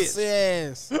Yo, a pussy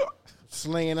bitch. ass.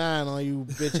 Slinging iron on you,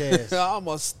 bitch ass. I'm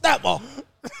a stepper.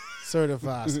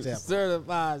 Certified step.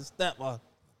 Certified stepper.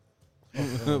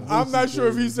 I'm not sure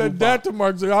if he said that to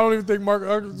Mark Zuckerberg. I don't even think Mark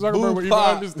Zuckerberg would even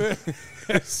Boo-pop. understand.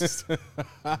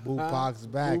 Boo Poc's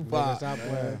back. Boo Nigga, Pop. stop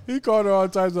playing. He called her all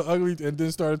types of ugly and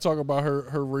then started talking about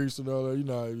her race and all that. You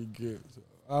know how you get.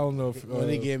 I don't know if When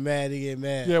he get mad, he get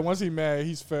mad. yeah. Once he mad,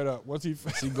 he's fed up. Once he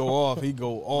He go off. He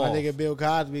go My off. nigga Bill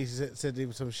Cosby sent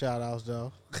him some shout outs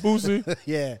though. Boosie.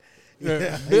 Yeah.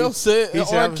 Yeah. Bill said, He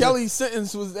said R. I was Kelly's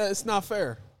sentence was it's not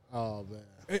fair. Oh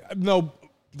man. No,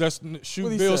 that's What'd shoot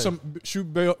he Bill say?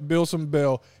 Bill some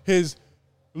bail. His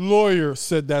lawyer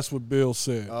said that's what Bill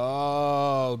said.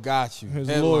 Oh, got you. His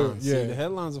Headlines. lawyer, See, yeah. the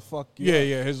headlines will fuck you. Yeah, up.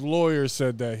 yeah. His lawyer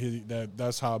said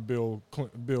that's how Bill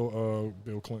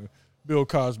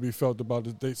Cosby felt about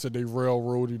it. They said they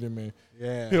railroaded him and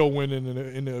Yeah. he'll win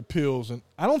in the appeals, and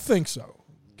I don't think so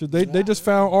because they just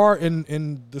found R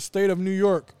in the state of New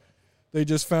York. They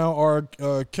just found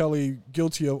R. Kelly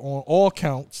guilty on all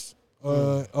counts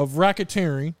of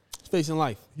racketeering. He's facing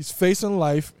life. He's facing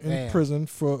life in Damn. prison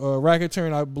for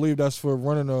racketeering. I believe that's for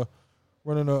running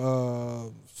a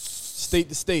State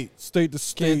to state. state to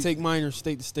state. Can't take minors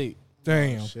state to state.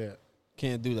 Damn. Shit.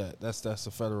 Can't do that. That's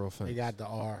a federal They offense. got the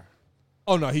R.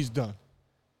 Oh no, he's done.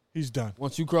 He's done.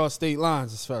 Once you cross state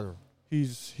lines, it's federal.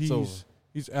 He's over.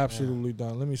 absolutely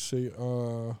done. Let me see.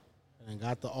 And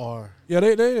got the R. Yeah,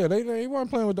 they weren't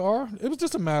playing with the R. It was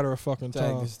just a matter of fucking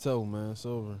Tag time. his toe, man. It's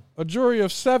over. A jury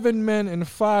of 7 men and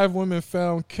 5 women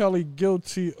found Kelly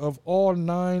guilty of all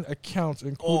 9 accounts,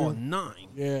 including All 9.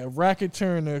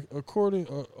 racketeering.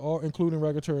 Including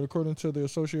racketeering. According to the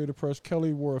Associated Press,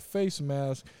 Kelly wore a face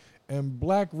mask and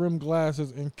black rimmed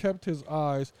glasses and kept his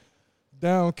eyes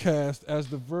downcast as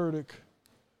the verdict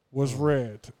was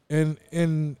read. In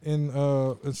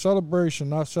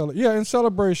celebration, in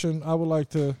celebration, I would like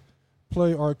to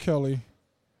play R. Kelly's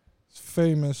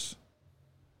famous.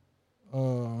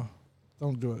 Don't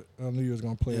do it. I knew you was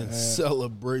gonna play it.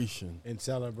 Celebration. In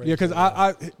celebration. Yeah, because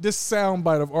I this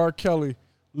soundbite of R. Kelly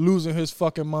losing his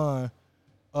fucking mind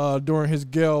during his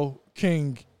Gayle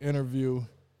King interview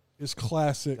is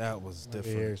classic. That was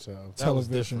different. So.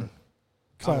 Television.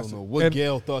 I don't know what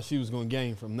Gayle thought she was going to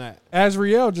gain from that.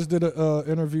 Azriel just did an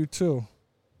interview too.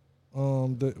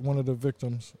 One of the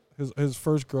victims, his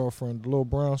first girlfriend, the little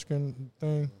brown skin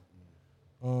thing.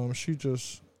 She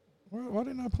just why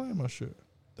they not playing my shit?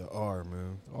 The R,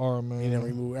 man. The R, man. He done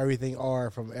removed everything R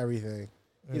from everything.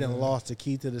 He done lost the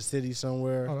key to the city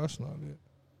somewhere. Oh, that's not it.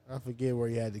 I forget where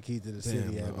he had the key to the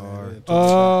city at, man.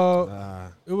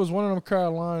 It was one of them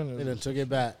Carolinas. They done took it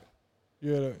back.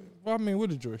 Yeah. Well, I mean, what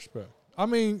did you expect? I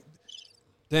mean,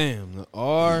 damn, the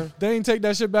R. They ain't take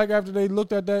that shit back after they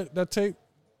looked at that tape.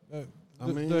 That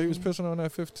he was pissing on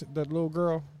that little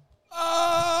girl.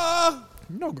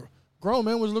 Grown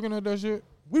man was looking at that shit.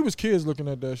 We was kids looking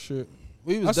at that shit.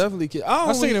 We was definitely kids.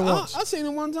 I seen it once. I seen it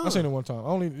one time.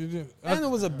 And it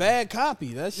was a bad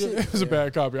copy. That shit. It was a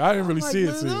bad copy. I didn't really see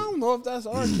it. I don't know if that's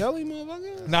R. Kelly,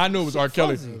 motherfucker. Nah, I knew it was R.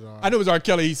 Kelly. I knew it was R.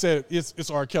 Kelly. He said it's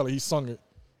R. Kelly. He sung it.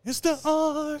 It's the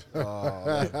R.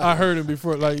 I heard him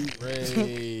before. Like,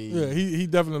 yeah, he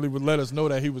definitely would let us know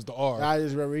that he was the R. I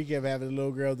just remember he kept having the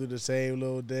little girl do the same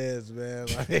little dance, man.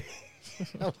 Like,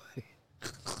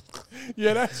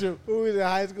 yeah, that's true. Who was in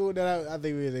high school? I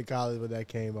think we was in college when that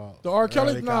came out. The R.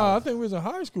 Kelly? Nah, I think we was in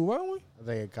high school, weren't we? I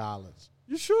think in college.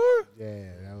 You sure?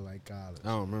 Yeah, that was like college. I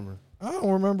don't remember. I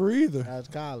don't remember either. That was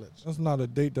college. That's not a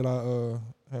date that I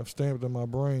have stamped in my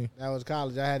brain. That was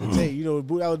college. I had to take, that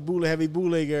was heavy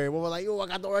bootleg area. One was like,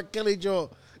 I got the R. Kelly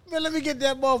joint. Man, let me get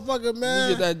that motherfucker, man. Let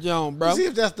me get that joint, bro. See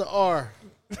if that's the R.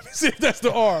 See if that's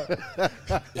the R.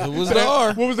 It was the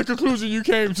R. What was the conclusion you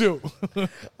came to?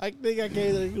 I think I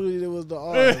came to the conclusion it was the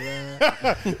R, man.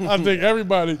 I think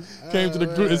everybody came to the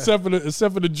conclusion,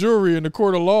 except for the jury in the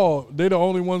court of law. They the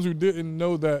only ones who didn't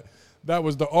know that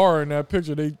was the R in that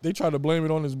picture. They tried to blame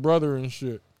it on his brother and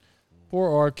shit. Poor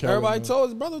R. Kelly. Everybody told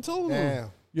his brother told him.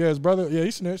 Yeah, his brother. Yeah,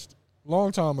 he snitched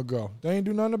long time ago. They ain't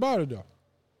do nothing about it though.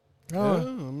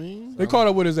 They caught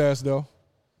up with his ass though.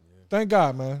 Thank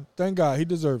God, man. Thank God. He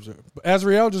deserves it. But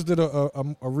Azriel just did a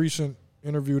recent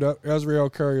interview. That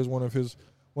Azriel Curry is one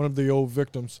of the old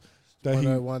victims.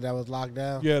 One that was locked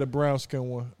down? Yeah, the brown skin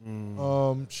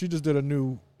one. She just did a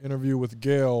new interview with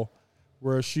Gayle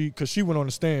where because she went on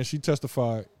the stand. She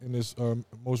testified in this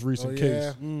most recent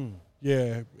case.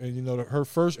 Yeah, and her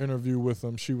first interview with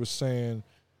him, she was saying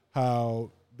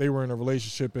how they were in a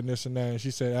relationship and this and that. And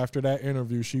she said after that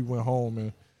interview, she went home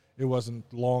and it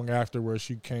wasn't long after where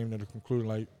she came to the conclusion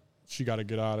like she got to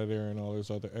get out of there and all this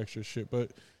other extra shit.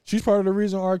 But she's part of the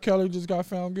reason R. Kelly just got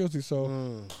found guilty.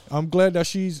 So I'm glad that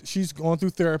she's going through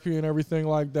therapy and everything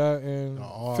like that and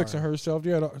fixing herself.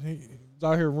 Yeah, he's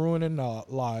out here ruining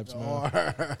lives, man.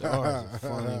 The R is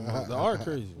funny. The R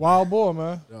crazy. Wild boy,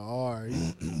 man. The R.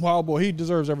 Wild boy. He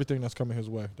deserves everything that's coming his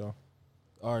way, though.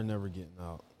 R never getting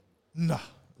out. Nah,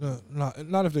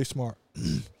 not if they smart.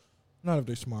 Not if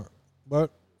they smart.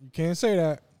 But you can't say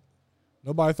that.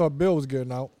 Nobody thought Bill was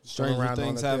getting out. Stranger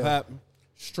things have happened.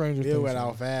 Stranger Bill things went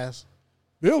out fast.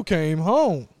 Bill came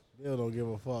home. Bill don't give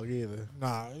a fuck either.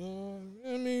 Nah,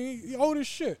 I mean, he old as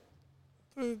shit.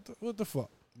 What the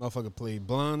fuck? Motherfucker played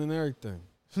blonde and everything.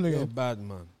 Nigga, bad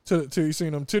man. Till you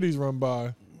seen them titties run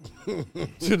by.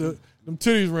 Them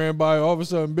titties ran by. All of a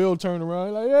sudden, Bill turned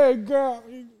around like, "Hey, girl."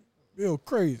 Bill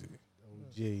crazy.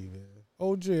 OG, man.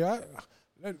 OG.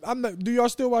 I'm not, do y'all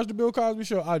still watch the Bill Cosby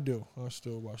Show? I do. I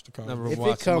still watch the Cosby. Never if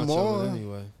watched it come much on, of it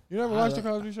anyway. You never watch the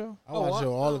Cosby Show? I watch it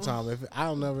all the time. I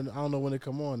don't know when it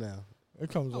come on now.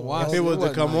 It comes on. If it was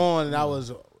to come on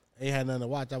and ain't had nothing to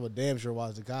watch, I would damn sure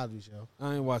watch the Cosby Show.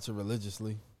 I ain't watch it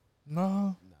religiously.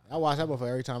 Nah. I watched that before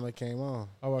every time it came on.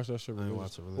 I watched that shit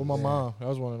religiously. With my mom. That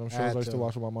was one of them shows I used to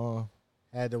watch with my mom.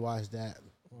 Had to watch that.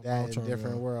 That in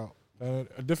Different World.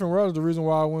 A Different World is the reason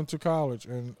why I went to college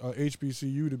and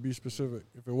HBCU to be specific.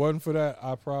 If it wasn't for that,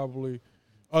 I probably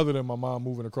Other than my mom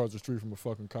moving across the street from a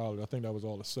fucking college. I think that was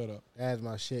all a setup. That's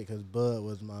my shit because Bud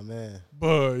was my man.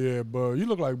 Bud, yeah, Bud. You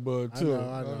look like Bud, too.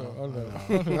 I know.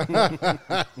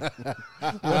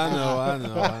 I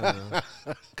know.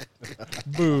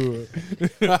 Bud.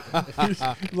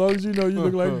 As long as you know you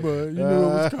look like Bud, you knew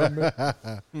it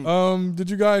was coming. Did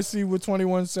you guys see what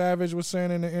 21 Savage was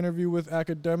saying in the interview with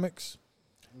Academics?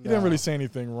 He didn't really say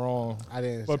anything wrong. I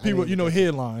didn't. But people,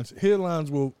 headlines. Headlines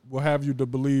will have you to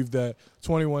believe that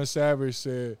 21 Savage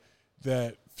said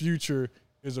that Future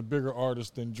is a bigger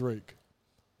artist than Drake.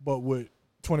 But what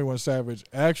 21 Savage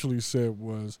actually said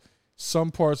was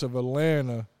some parts of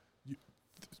Atlanta,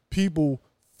 people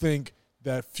think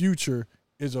that Future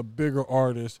is a bigger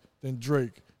artist than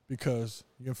Drake because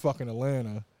you're in fucking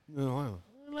Atlanta.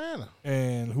 Atlanta.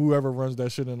 And whoever runs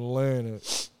that shit in Atlanta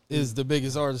is the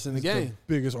biggest artist in the game.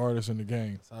 The biggest artist in the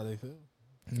game. That's how they feel.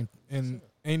 And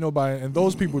ain't nobody, and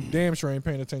those people damn sure ain't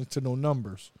paying attention to no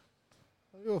numbers.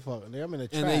 I don't give a fuck. I'm in the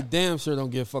trap. And they damn sure don't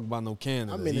give a fuck about no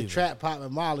Canada. I'm in the trap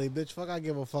popping Molly, bitch. Fuck, I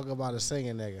give a fuck about a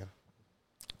singing nigga.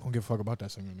 Don't give a fuck about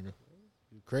that singing nigga.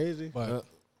 You crazy? But I'm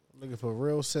looking for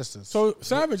real sisters. So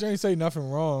Savage ain't say nothing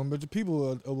wrong, but the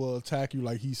people will attack you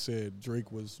like he said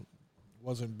Drake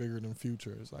wasn't bigger than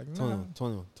Future. It's like, nah.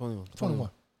 21.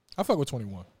 I fuck with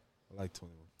 21. I like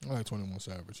 21. I like 21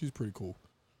 Savage. He's pretty cool.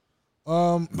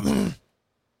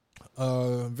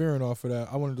 Veering off of that,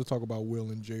 I wanted to talk about Will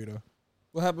and Jada.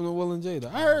 What happened to Will and Jada?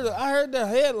 I heard the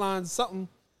headline something.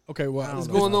 Okay, well, what's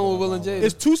going on with Will and Jada?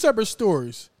 It's two separate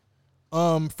stories.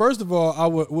 First of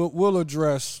all, we'll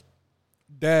address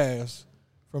Daz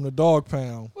from the Dog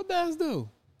Pound. What Daz do?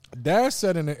 Daz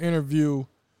said in an interview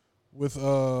with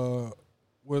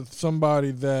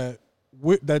somebody that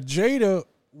Jada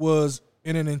was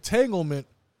in an entanglement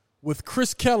with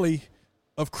Chris Kelly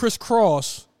of Criss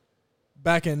Cross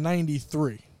back in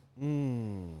 93.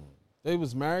 They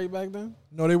was married back then?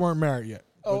 No, they weren't married yet.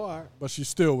 All right. But she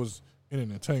still was in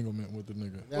an entanglement with the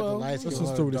nigga. That's the light skin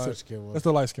one. That's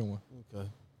the light skin one. Okay.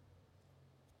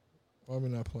 Why are we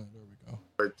not playing? There we go.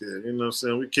 Right there. You know what I'm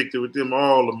saying? We kicked it with them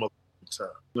all the motherfucking time.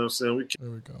 You know what I'm saying? There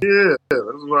we go. Yeah.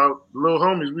 That's why little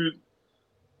homies,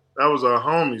 that was our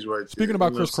homies right there. Speaking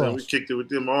about Criss Cross. We kicked it with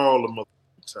them all the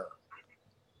motherfucking time.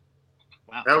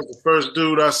 Wow. That was the first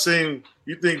dude I seen.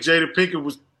 You think Jada Pinkett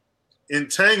was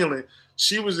entangling?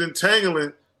 She was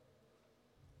entangling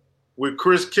with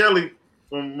Chris Kelly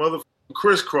from motherfucking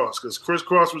Criss Cross, because Criss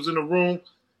Cross was in the room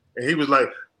and he was like,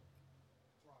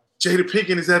 Jada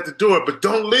Pinkett is at the door, but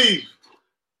don't leave.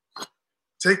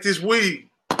 Take this weed.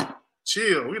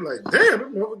 Chill. We like, damn,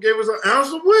 that motherfucker gave us an ounce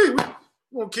of weed.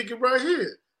 We're going to kick it right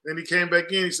here. Then he came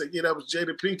back in. He said, yeah, that was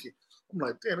Jada Pinkett. I'm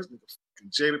like, damn, this nigga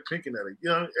fucking Jada Pinkett at a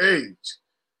young age.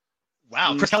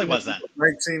 Wow, Chris Kelly was that?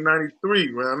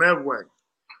 1993, around that way.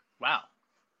 Wow.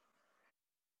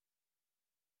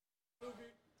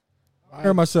 I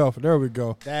heard myself. There we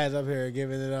go. Dad's up here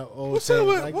giving it up. What's up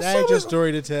with- what's that up ain't your with-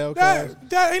 story to tell. That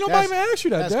ain't nobody even asked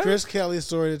you that. That's Dad. Chris Kelly's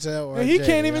story to tell. And he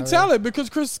can't even tell it because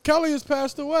Chris Kelly has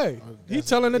passed away. He's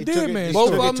telling the dead man.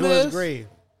 Both story. of them to his is? grave.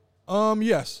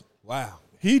 Yes. Wow.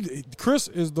 Chris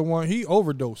is the one. He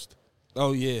overdosed.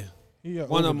 Oh, yeah. He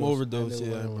One of them overdosed.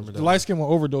 Yeah, I remember that. The light skin one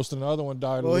overdosed, and the other one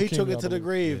died. Well, of he leukemia, took it to I the believe.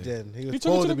 grave. Then he was He took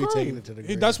supposed it to to be the taking grave. it to the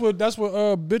grave. That's what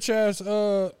bitch ass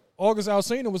August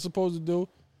Alsina was supposed to do.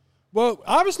 Well,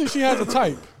 obviously she has a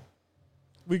type.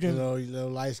 We can little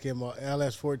light skin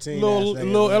LS14. little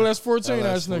LS14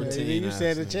 ass nigga. LS14. You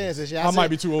stand a chance. And shit. I might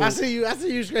be too old. I see you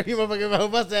screaming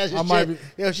motherfucking mustache. I might be.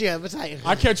 Yo, she have a type.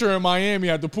 I catch her in Miami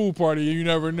at the pool party, and you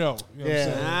never know. You know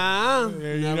what I'm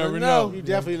saying? You never know. You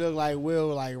definitely look like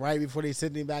Will, like right before they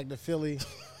sent him back to Philly.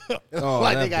 Oh,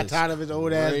 like that they got bitch tired of his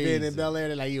old ass being in crazy. Bel Air.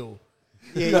 They're like, yo,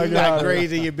 gotta you get out got of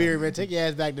grays in your beard, man. Take your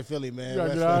ass back to Philly, man. You gotta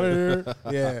That's get out of funny.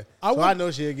 here. Yeah. I I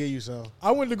know she'll give you some.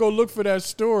 I went to go look for that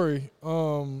story.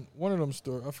 One of them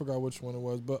stories. I forgot which one it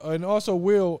was, but and also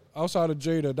Will outside of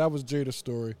Jada. That was Jada's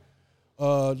story.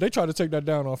 They tried to take that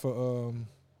down off of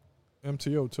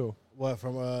MTO too. What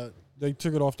from They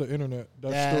took it off the internet.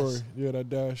 That Dash. story, yeah, that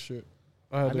Dash shit.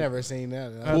 I never seen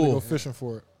that. I had to go fishing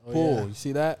for it. Pull. yeah. You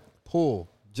see that? Pull.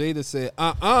 Jada said,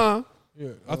 Yeah,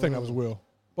 I think that was Will.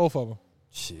 Both of them.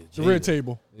 Shit. The Jada. red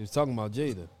table. He was talking about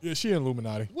Jada. Yeah, she in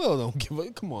Illuminati. Will don't give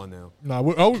a... Come on now. Nah,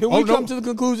 Can we come to the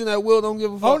conclusion that Will don't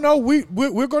give a fuck? Oh no,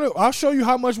 we're gonna. I'll show you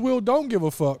how much Will don't give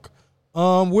a fuck.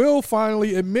 Will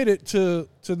finally admitted to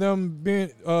them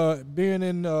being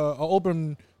in an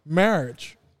open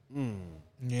marriage.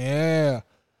 Yeah.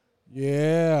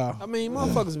 I mean,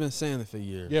 motherfuckers been saying it for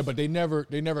years. Yeah, but they never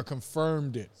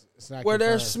confirmed it. It's not Where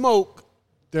there's confirmed. smoke,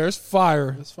 There's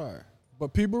fire, there's fire.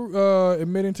 but people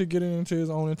admitting to getting into his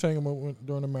own entanglement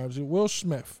during the marriage. Will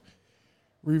Smith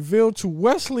revealed to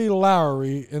Wesley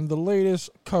Lowery in the latest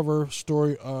cover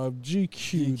story of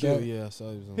GQ that yeah,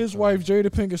 so he was on his cover. wife, Jada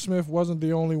Pinkett Smith, wasn't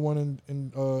the only one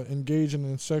engaging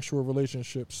in sexual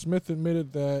relationships. Smith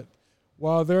admitted that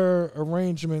while their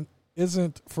arrangement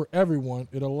isn't for everyone,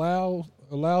 it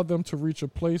allowed them to reach a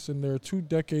place in their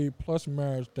 2-decade-plus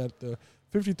marriage that the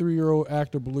 53-year-old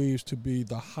actor believes to be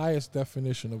the highest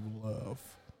definition of love.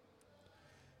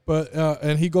 But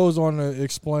and he goes on to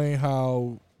explain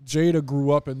how Jada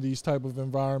grew up in these type of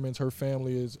environments. Her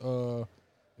family is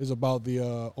about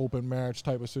the open marriage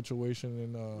type of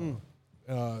situation,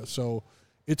 and so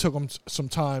it took him some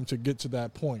time to get to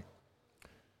that point.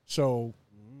 So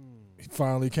he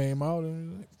finally came out.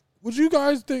 And would you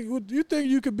guys think? Would you think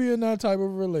you could be in that type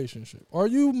of relationship? Are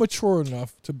you mature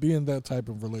enough to be in that type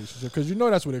of relationship? Because you know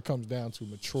that's what it comes down to: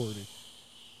 maturity.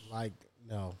 Like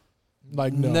no.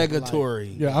 Like no.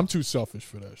 Negatory. Yeah, I'm too selfish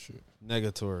for that shit.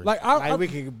 Negatory. Like Like we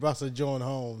can bust a joint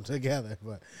home together,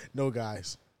 but no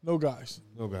guys. no guys.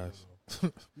 no guys.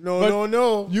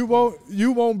 No. You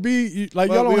won't be like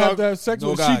But y'all don't we have are- that sex no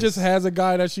with. She guys. just has a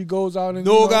guy that she goes out and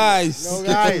No you know, guys. No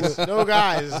guys. No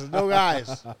guys. No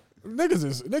guys. Niggas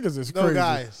is No crazy.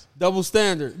 guys. Double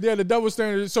standard. Yeah, the double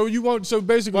standard. So you won't. So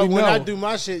basically, But when no. I do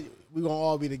my shit, we gonna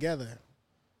all be together.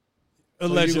 So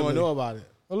you allegedly, gonna know about it.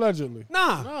 allegedly.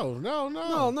 Nah.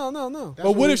 No.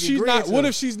 But what if she's not? What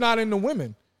if she's not into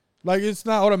women? Like it's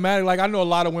not automatic. Like I know a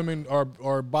lot of women are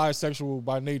bisexual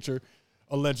by nature,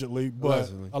 allegedly. But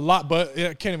Allegedly. a lot. But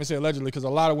I can't even say allegedly because a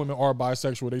lot of women are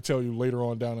bisexual. They tell you later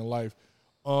on down in life.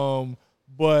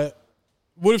 But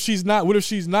what if she's not? What if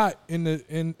she's not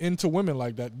into women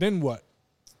like that? Then what?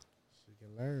 She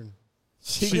can learn.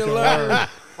 She She can can learn.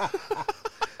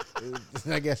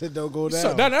 I guess it don't go down.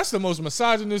 So that's the most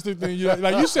misogynistic thing.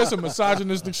 Like you said some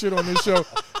misogynistic shit on this show.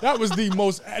 That was the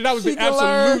most. That was She the can absolute.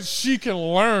 learn. She can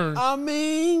learn. I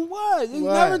mean, what? You're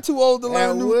What? never too old to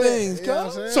learn And new what- things, you know what I'm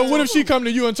cuz. saying? So what if she come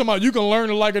to you and talk about you can learn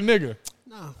to like a nigga?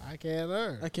 I can't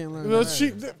learn. I can't learn. You know,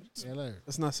 that. Can't learn.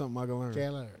 That's not something I can learn.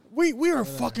 Can't learn. we are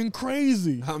fucking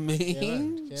crazy. I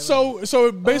mean, Can't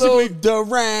So basically,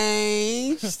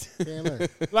 deranged. learn. Can't learn.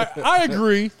 like I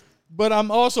agree, but I'm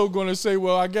also going to say,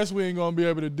 well, I guess we ain't going to be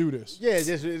able to do this. Yeah,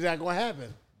 it's not gonna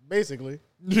happen. Basically,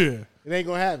 Yeah. it ain't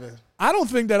gonna happen. I don't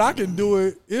think that I can do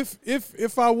it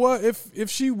if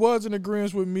she was in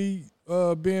agreement with me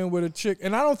being with a chick,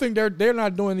 and I don't think they're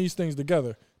not doing these things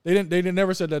together. They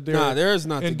never said that they're Nah, theirs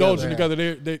not indulging together.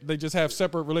 together. They just have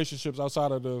separate relationships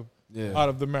outside of the Yeah. out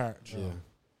of the marriage. Yeah.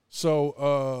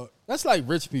 So That's like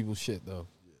rich people shit, though.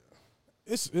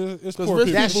 it's 'Cause poor rich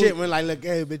people. That shit when like, look,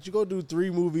 hey, bitch, you go do 3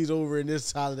 movies over in this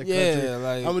side of the Yeah, country.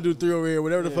 like- I'm gonna do 3 over here.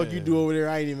 Whatever the fuck you do over there,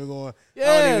 I ain't even going. I don't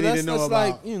Yeah, even need that's, to know that's about.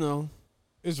 like, you know.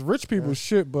 It's rich people's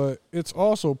shit, but it's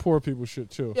also poor people's shit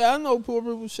too. Yeah, I know poor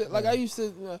people shit. Like, I used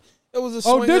to, there was a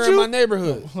Oh, swinger did in you? my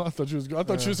neighborhood. I thought you said There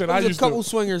I was a used couple to.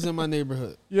 swingers in my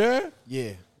neighborhood. Yeah,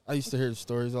 Yeah. I used to hear the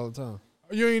stories all the time.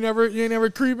 you ain't never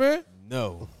creep in.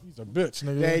 No. He's a bitch,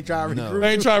 nigga. They ain't trying to No. recruit.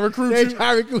 They ain't try to recruit They you.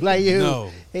 try to recruit like you.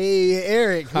 No. Hey,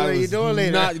 Eric, what I are you was doing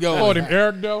later? not going. Called him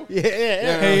Eric though. Yeah.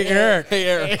 Hey Eric. Hey,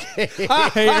 Eric. Hey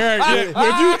Eric. Yeah.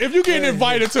 But if you getting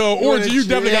invited to an orgy, you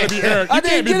definitely gotta be Eric. You I can't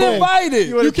didn't be get boom. invited.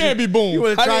 You can't be You boom.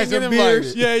 want to I try didn't get some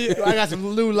beers? invited. Yeah, yeah. I got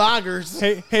some new lagers.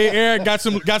 Hey Eric, got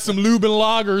some Lubin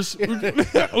lagers.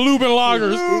 Lubin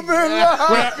lagers.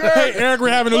 Hey Eric, we're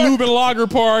having a Lubin lager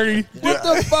party. What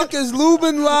the fuck is lube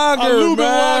and lager, A lube and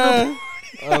man? lager.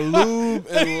 A lube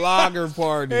and lager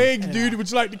party. Hey dude, would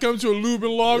you like to come to a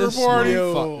Lubin lager This party?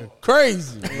 motherfucker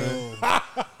crazy, man.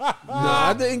 Nah,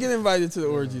 I didn't get invited to the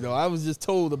orgy though. I was just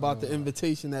told about the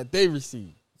invitation that they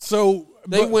received. So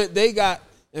They got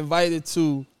invited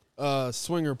to a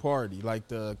swinger party, like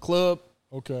the club.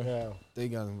 Okay. They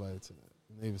got invited to that.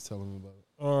 And they was telling me about it.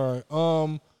 All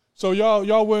right. So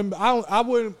y'all wouldn't. I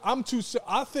wouldn't. I'm too.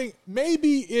 I think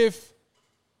maybe if.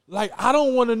 Like, I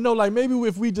don't want to know, like, maybe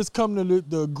if we just come to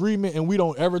the agreement and we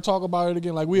don't ever talk about it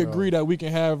again, like, we agree that we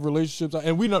can have relationships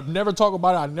and we never talk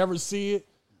about it, I never see it,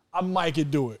 I might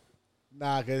could do it.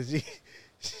 Nah, cause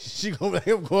she gonna be like,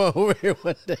 I'm going over here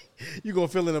one day. You gonna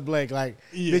fill in a blank like,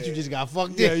 Yeah. bitch, you just got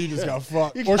fucked. Yeah, in. you just got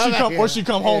fucked. You Or come she back come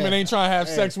here. home Yeah. and ain't trying to have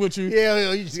sex with you.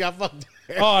 Yeah, you just got fucked.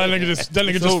 Oh, that nigga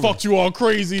just over. fucked you all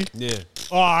crazy. Yeah.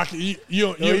 Oh, You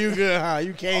good, huh?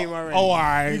 You came already. Oh, all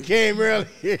right. You came early.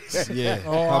 Yeah.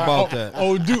 Oh, How about that?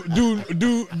 Oh,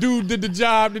 dude did the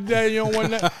job today. You don't want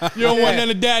that. You don't want none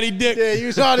of daddy dick. Yeah,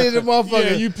 you saw this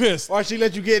motherfucker. Yeah, you pissed. Or she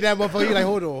let you get that motherfucker. You like,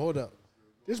 hold up.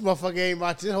 This motherfucker ain't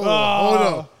my shit. Hold Oh.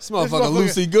 up. This motherfucker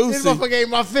loosey-goosey. This motherfucker ain't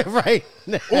my fit right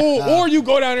now. Or you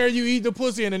go down there, you eat the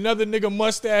pussy, and another nigga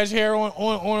mustache hair on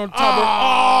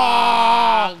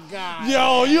top of. God.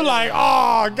 Yo, you like,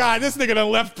 oh God, this nigga done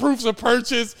left proofs of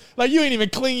purchase. Like you ain't even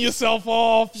clean yourself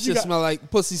off. You Shit got, smell like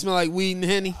pussy. Smell like weed and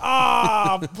henny.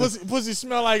 pussy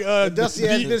smell like Dusty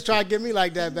ass bitch tried to get me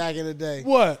like that back in the day.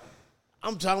 What?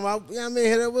 I'm talking about, you know what I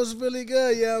mean? That was really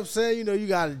good, you know what I'm saying? You know, you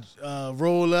got to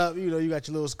roll up. You know, you got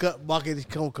your little scut bucket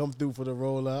come through for the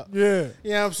roll up. Yeah. You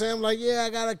know what I'm saying? I'm like, yeah,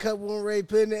 I got a cup one ready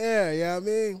put in the air, you know what I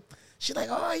mean? She like,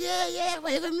 oh, yeah,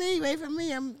 wait for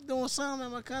me. I'm doing something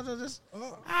at my cousin. Just,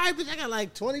 all right, bitch, I got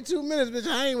like 22 minutes, bitch.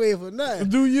 I ain't waiting for nothing.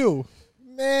 Do you?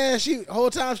 Man, whole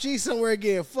time she's somewhere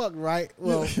getting fucked, right?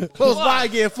 Well, close by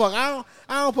getting fucked. I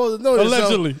don't supposed to know this.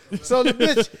 Allegedly. So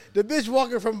the bitch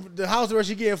walking from the house where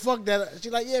she getting fucked at, she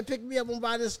like, yeah, pick me up and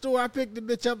by this store. I picked the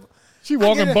bitch up. She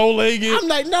walking bow-legged. I'm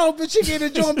like, no, bitch, she get a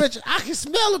joint, bitch. I can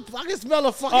smell it. I can smell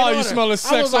a fucking. Oh, on you her. smell the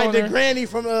sex I was like on the her. granny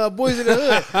from Boys in the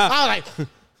Hood. I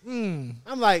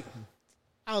was like,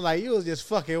 I was like, you was just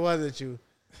fucking, wasn't you?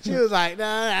 She was like,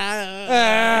 nah.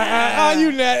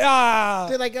 You net.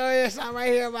 She's like, oh, yeah, stop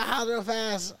right here at my house real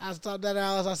fast. I stopped at the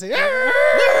house. I said,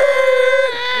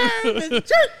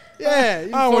 yeah,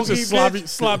 you I want your funky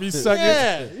sloppy bitch.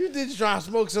 seconds. Yeah, you did just try to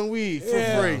smoke some weed for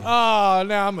free. Oh,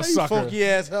 now I'm a You sucker. funky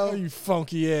asshole. You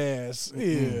funky ass.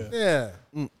 Yeah.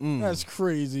 Yeah. That's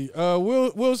crazy.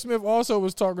 Will Smith also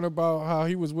was talking about how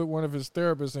he was with one of his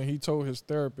therapists and he told his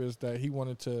therapist that he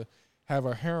wanted to have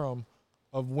a harem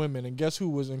of women. And guess who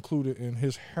was included in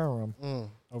his harem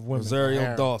of women?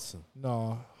 Rosario Dawson,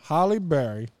 No, Halle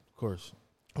Berry. of course.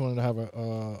 He wanted to have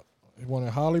he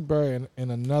wanted Halle Berry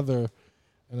and another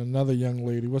young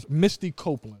lady. Was Misty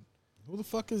Copeland. Who the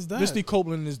fuck is that? Misty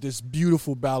Copeland is this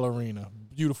beautiful ballerina,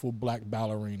 beautiful black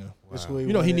ballerina. Wow.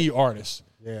 You know he need artists.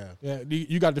 Yeah. Yeah,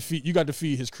 you got to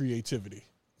feed his creativity.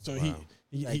 So he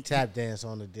Like tap dance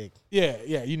on the dick.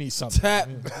 yeah, you need something. Tap.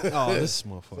 Oh, this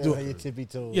motherfucker. Do your tippy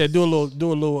toes. Yeah, do a little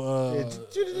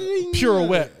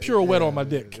pirouette on my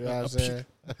dick. You know what I'm saying?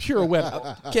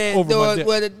 Pirouette. Can't Over do my it dick.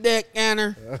 with a dick,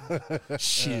 Anna.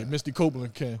 Shit, Misty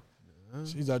Copeland can.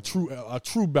 She's a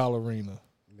true ballerina.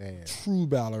 Man. True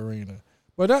ballerina.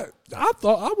 But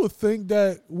I would think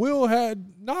that Will had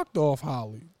knocked off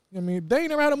Holly. I mean, they ain't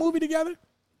never had a movie together.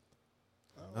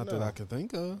 Not that I can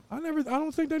think of. I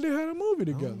don't think that they had a movie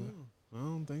together. I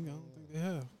don't think they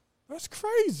have. That's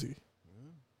crazy.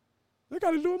 They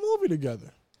got to do a movie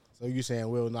together. So you saying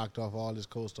Will knocked off all his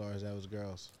co-stars that was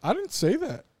girls? I didn't say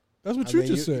that. That's what I you mean,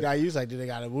 just said. You was like, did they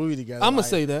got a movie together? I'm gonna Like-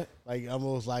 say that. Like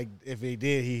almost like if they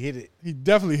did, he hit it. He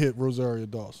definitely hit Rosario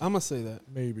Dawson. I'm gonna say that.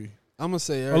 Maybe. I'm gonna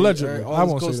say Allegedly. all I his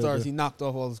won't say that, co-stars. yeah. He knocked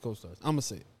off all his co-stars. I'm gonna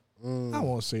say it. I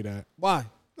won't say that. Why?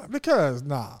 Because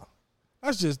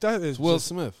that is Will just,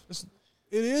 Smith.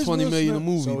 it is 20 Will million a Smith.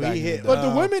 movie. So back he in the hit- day. But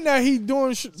the women that he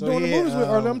doing So the he movies hit, with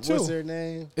are them too. What's her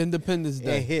name? Independence And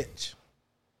Day. Hitch.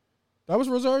 That was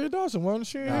Rosario Dawson, wasn't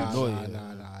she? Nah, Oh, nah, yeah.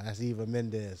 nah. That's Eva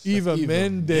Mendes. Eva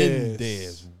Mendes.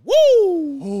 Mendez.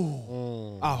 Woo!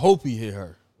 Mm. I hope he hit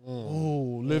her.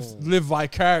 Oh, live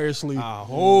vicariously I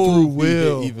hope through he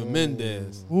Will. hit Eva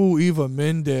Mendez. Ooh, Eva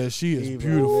Mendes. She is Eva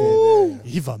beautiful.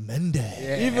 Mendes. Eva Mendes.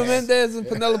 Yeah. Eva Mendez and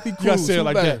Penelope Cruz. You gotta say it Who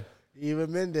like better? that. Eva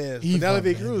Mendes. Eva Penelope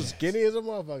Mendes. Cruz. Skinny as a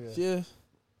motherfucker. Yeah.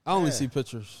 I only Yeah. see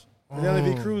pictures.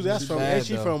 Penelope Cruz. That's She's from. bad, And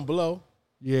she though. from Blow.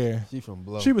 Yeah. She from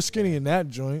Blow. She was skinny in that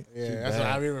joint. Yeah, that's what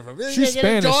I remember from. She's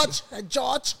Spanish.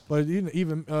 George. But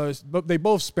but they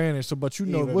both Spanish. So, but you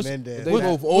know, Eva what's, Mendes. They what-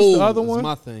 both what's old. the other is one?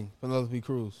 my thing. Penelope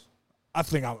Cruz. I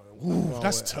think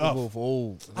that's They tough. both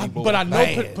old. They both But I know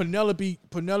bad.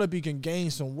 Penelope can gain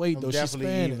some weight I'm though. She's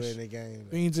definitely Eva Spanish. in the game.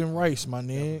 Beans and rice, my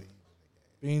nigga.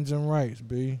 Beans and rice,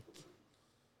 B.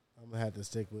 I'm gonna have to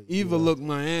stick with Eva looked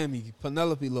Miami.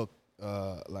 Penelope looked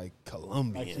like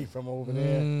Colombian. like she from over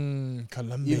there.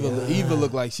 Colombia. Eva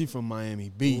looked like she from Miami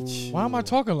Beach. Why am I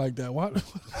talking like that? Why?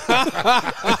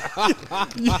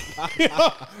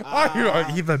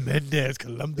 Eva Mendes,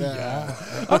 Colombia.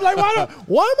 I'm like,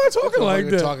 why am I talking like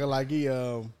that? Talking like he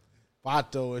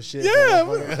Pato and shit. Yeah,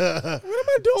 what am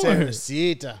I doing?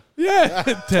 Teresita. Yeah,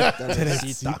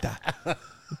 Teresita.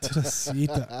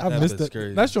 I That missed bit's it.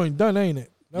 crazy. That joint done, ain't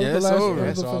it? That Yeah, was the it's last over. that was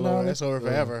That's the all over. finale. That's over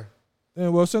forever.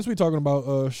 And well, since we're talking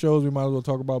about shows, we might as well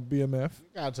talk about BMF.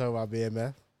 Gotta talk about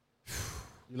BMF.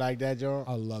 You like that, John?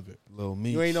 I love it. Little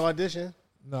Meech. You ain't no audition?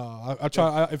 No, I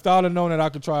try. If I would have known that I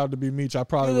could try out to be Meech, I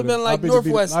probably You'd would have been like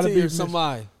Northwest I'd have T beat or Meech.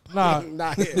 somebody. Nah,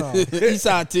 Nah, no.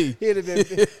 Eastside T. He'd have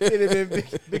been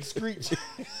big Screech.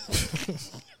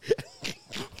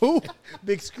 Who?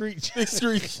 Big Screech. Big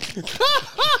Screech.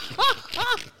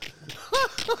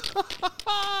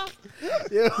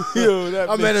 Yo, that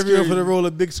I'm Big interviewing for Screech. the role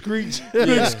of Big Screech.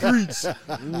 Big Screech.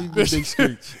 Big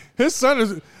Screech. His son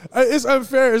is. It's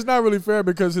unfair. It's not really fair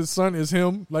because his son is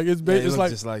him. Like it's Yeah, he it's look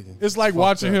like just like him. it's like Fucked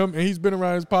watching up. him and he's been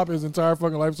around his pop his entire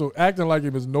fucking life. So acting like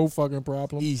him is no fucking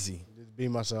problem. Easy. Just be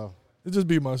myself. It just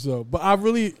be myself. But I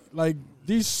really like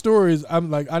these stories. I'm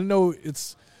like I know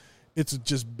it's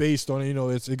just based on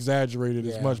it's exaggerated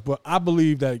as Yeah. much. But I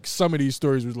believe that some of these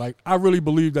stories was like I really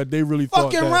believe that they really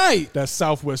thought Fucking right. that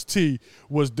Southwest T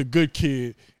was the good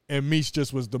kid and Meech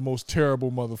just was the most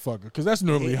terrible motherfucker. Because that's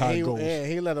normally how it goes. Yeah,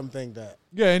 he let him think that.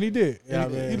 Yeah, and he did. Yeah,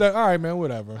 and man. he like, all right, man,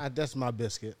 whatever. That's my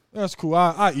biscuit. That's cool.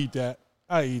 I eat that.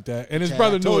 I eat that. And his Chad,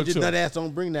 brother I knew told it you too. nut ass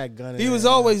don't bring that gun in He was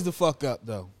there. always the fuck up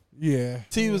though. Yeah.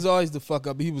 T was always the fuck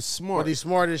up. He was smart. But he's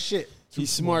smart as shit. He's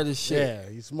smart as shit. Yeah,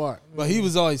 he's smart. But he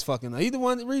was always fucking up. He the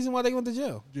reason why they went to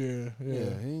jail. Yeah.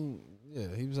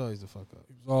 He was always the fuck up.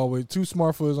 He was always too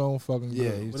smart for his own fucking good.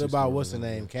 Yeah. he was What too about smart what's for the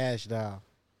that. name? Cash Doll.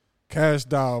 Cash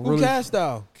Doll. Who Really. cashed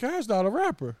out? Cash Doll, the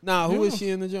rapper. Nah, who is Yeah. she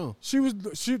in the joint? She was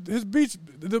his beach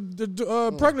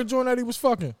the pregnant joint that he was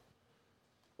fucking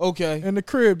Okay. in the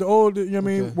crib, the old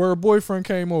Okay. where her boyfriend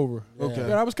came over. Okay. Yeah,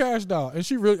 that was Cash Doll.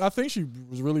 And I think she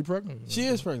was really pregnant. She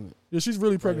is pregnant. Yeah, she's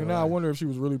really pregnant now. I right. wonder if she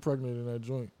was really pregnant in that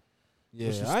joint.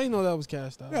 Yeah, I didn't know that was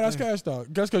cashed out. Yeah, that's Cash Doll.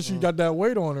 That's because she got that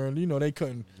weight on her, and they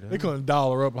couldn't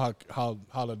doll her up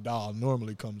how the doll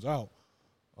normally comes out.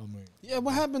 I mean, Yeah,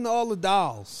 what happened to all the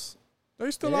dolls?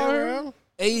 they still Yeah, out here. well,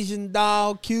 Asian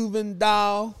doll, Cuban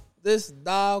doll, this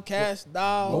doll, cash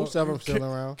doll, most of them still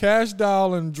around. Cash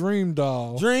Doll and Dream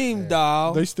Doll. dream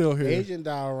doll, They still here. Asian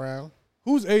Doll around.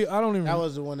 Who's I don't even. That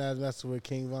was the one that was messing with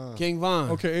King Von. King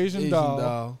Von. Okay, Asian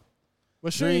doll.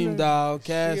 But she dream ain't- doll,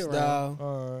 cash around. doll.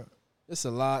 All right. It's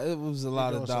a lot. It was a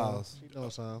lot She of doing something. dolls. She doing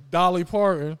something. Dolly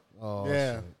Parton. Oh,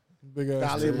 Yeah. shit. Big ass.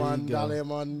 Dolly titty. Mon, go. Dolly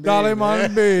Mon, Dolly my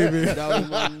baby. Dolly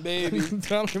Mon baby.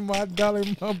 Dolly my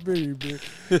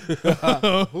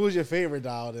baby. Who's your favorite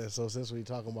doll then? So since we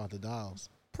talking about the dolls,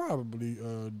 Probably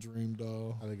Dream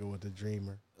Doll. I gotta go with the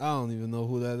Dreamer. I don't even know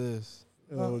who that is.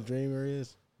 You know who Dreamer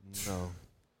is? No.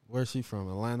 Where's she from?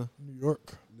 Atlanta? New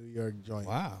York. New York joint.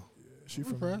 Wow. She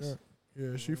from impressed. New York.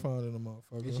 Yeah, she fine in the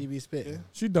motherfucker. And she be spitting.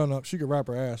 She done up. She could rap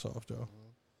her ass off though.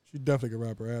 She definitely could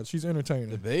rap her ass. She's The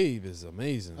entertaining. babe is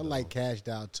amazing. I like Cash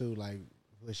Doll too. Like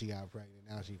when she got pregnant,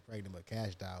 now she's pregnant, but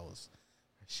Cash Doll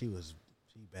she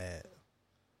bad,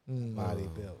 body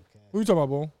built. Who you talking about,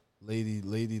 Boom?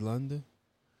 Lady London.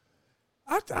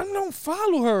 I don't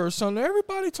follow her or something.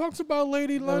 Everybody talks about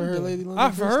Lady Never heard London. Lady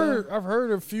London I've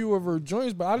heard a few of her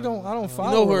joints, but I don't You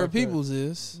follow know who her her like that. people's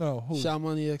is? No, who? Shot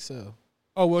Money XL.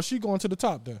 Oh well, she going to the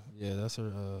top then. Yeah, that's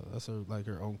her like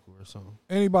her uncle or something.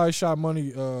 Anybody Shot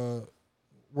Money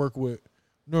work with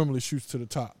normally shoots to the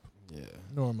top. Yeah.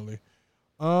 Normally.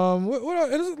 What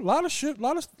there's a lot of shit,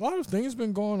 lot of things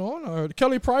been going on. I heard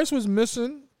Kelly Price was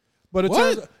missing, but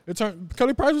What?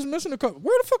 Kelly Price was missing.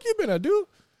 Where the fuck you been at, dude?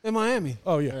 In Miami.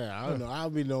 Oh yeah. Yeah, I don't know. I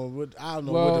don't know what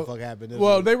Well, the fuck happened. This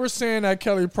Well, week. they were saying that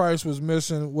Kelly Price was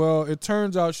missing. Well, it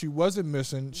turns out she wasn't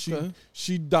missing. Okay.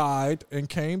 She died and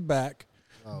came back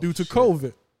due to shit.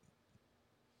 COVID.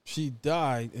 She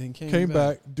died and Came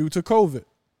back due to COVID.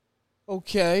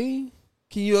 Okay.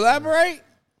 Can you elaborate?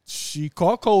 She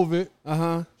caught COVID.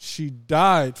 Uh-huh. She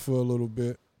died for a little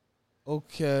bit,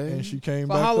 Okay. and she came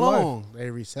For back how to life. long? They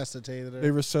resuscitated her.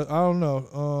 They were I don't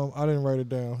know. I didn't write it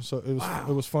down, so it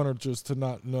was funner just to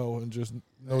not know and just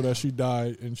know that she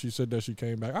died, and she said that she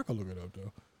came back. I could look it up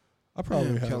though. I probably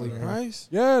Damn, have Kelly it. Price?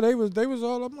 Yeah, they was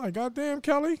all. I'm like, goddamn,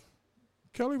 Kelly.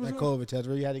 Kelly was. That COVID test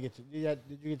where you had to get did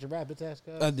you get your rapid test?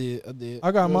 Cuz? I did.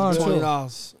 I got mine too.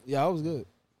 $20. Yeah, I was good.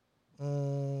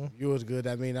 You was good.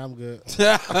 I mean, I'm good.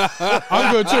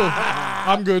 I'm good too.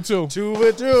 I'm good too. 2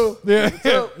 for 2.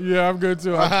 Yeah, yeah, I'm good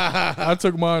too. I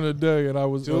took mine today, and I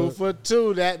was 2 for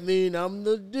 2. That mean I'm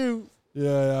the dude.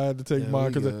 Yeah, I had to take mine we,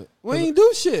 because good. We ain't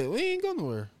do shit. We ain't go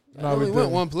nowhere. No, we we went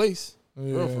didn't. one place.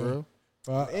 yeah, Real for real.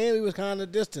 And we was kind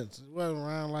of distant. It wasn't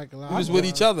around like a lot. We was with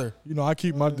each other. you know, I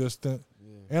keep my distance.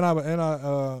 And I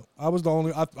was the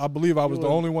only. I believe I was the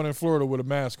only one in Florida with a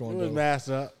mask on. You was though. masked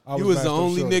up. I You was masked the up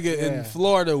only short. nigga Yeah. in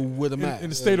Florida with a in, mask. in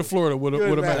the state of Florida with a You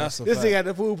was mask. masked. That's a This fact. nigga at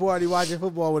the pool party watching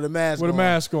football with a mask With a on.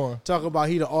 mask on. Talking about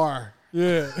he the R.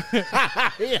 Yeah.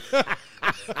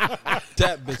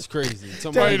 That bitch crazy.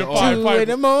 Tell Somebody you the the Pied Two Piper. in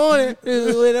the morning.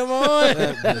 2 in the morning.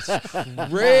 That bitch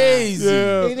crazy.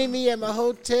 Yeah. Meeting me at my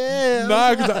hotel.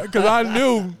 Nah, because I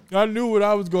knew what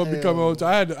I was going to become.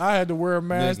 I had to wear a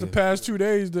mask the Nigga. past 2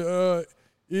 days to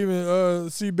even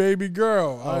see baby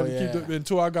girl. I had to yeah. keep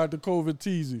until I got the COVID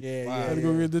teasy. Yeah, I yeah. had to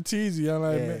go get the teasy. I'm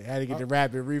like, Yeah, man, had to get the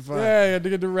rapid refund. yeah, I had to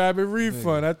get the rapid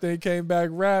refund. That thing came back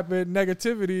rapid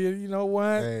negativity. And you know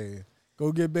what? Hey,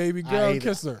 Go get baby girl,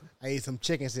 kiss her. I ate some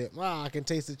chicken. Said, "Wow, I can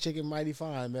taste the chicken mighty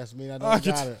fine." Must mean I I don't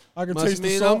can, got it. I can Must taste the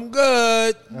mean salt. I'm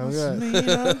good. I'm good. Mean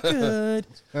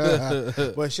I'm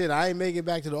good. But shit, I ain't make it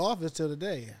back to the office till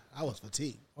today. I was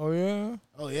fatigued. Oh yeah,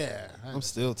 Oh yeah, I'm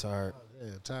still tired.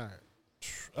 tired.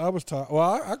 I was tired.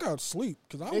 Well, I got sleep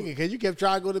because I was, Nigga, cause you kept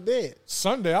trying to go to bed.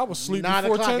 Sunday I was asleep 9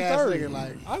 before o'clock ass 10:30.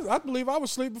 nigga, like- I believe I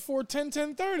was asleep before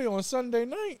 10:30 on Sunday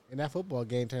night. And that football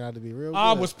game turned out to be real.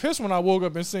 I good. was pissed when I woke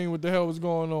up and seen what the hell was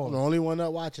going I'm the on. only one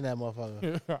up watching that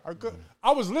motherfucker.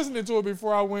 I was listening to it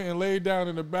before I went and laid down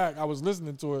in the back. I was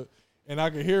listening to it, and I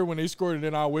could hear when they scored it.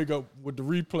 Then I wake up with the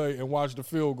replay and watch the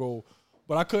field goal.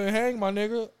 But I couldn't hang, my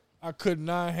nigga. I could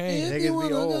not hang. Niggas If you be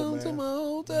wanna old, go man. to my Man, I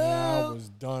hotel. was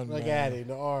done, Look man. at it,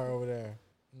 the R over there.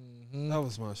 That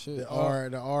was my shit. The R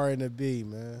and the B,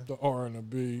 man. The R and the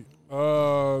B.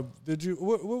 Did you?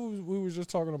 What was we was just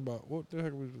talking about? What the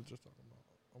heck we was just talking about?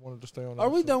 I wanted to stay on. That Are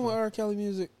we subject. done with R. Kelly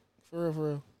music? For real, for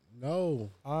real. No,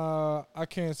 I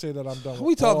can't say that I'm done. We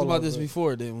with talked all about of this it.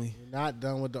 before, didn't we? we're not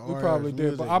done with the We R. probably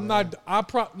did, but music, I'm man.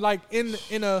 not. Like in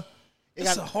a.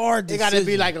 It's a hard It got to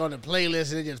be decision. like on the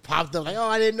playlist and it just popped up like, oh,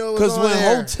 I didn't know it was Because on when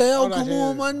there. Hotel Oh, that come shit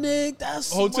on, is- my nigga,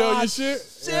 that's Hotel my your shit?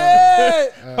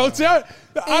 shit. Hotel.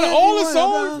 Out of all the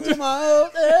songs, to my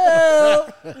hotel.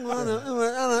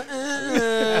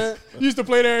 you used to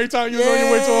play that every time you was on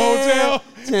your way to a hotel.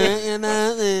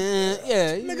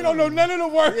 Yeah, Nigga don't know none of the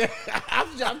words.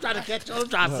 I'm trying to catch on. I'm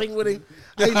trying to sing with him.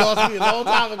 He lost me a long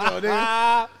time ago,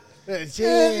 nigga.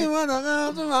 Yeah, you wanna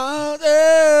go to my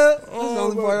hotel. That's the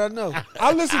only part I know.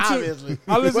 I listen to. Obviously.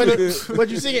 I listen to. But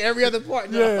you sing it every other part.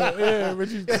 Yeah, but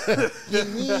you.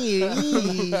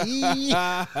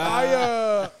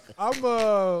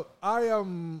 I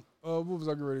am. What was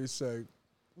I ready to say?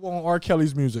 Well, on R.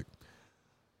 Kelly's music.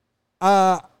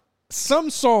 Some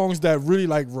songs that really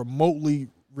like remotely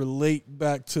relate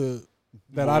back to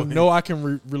that I know I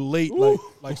can relate.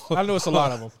 Like I know it's a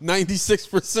lot of them.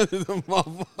 96% of them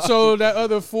motherfuckers. So that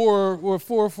other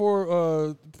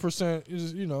 4%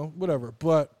 is whatever.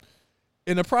 But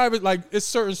in the private, like it's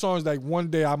certain songs like one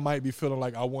day I might be feeling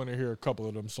like I want to hear a couple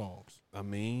of them songs. I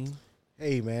mean,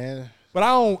 Hey, man. But I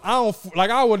don't like.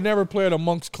 I would never play it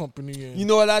amongst company. And you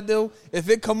know what I do? If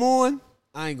it come on,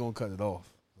 I ain't gonna cut it off.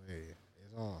 Hey,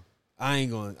 it's on. I ain't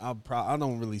gonna. I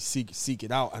don't really seek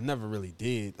it out. I never really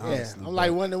did. Yeah, Honestly, I'm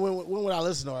like, when would I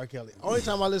listen to R. Kelly? Only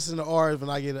time I listen to R is when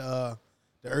I get the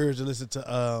urge to listen to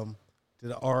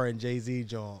the R and Jay-Z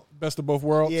joint. Best of both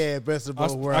worlds. Yeah, best of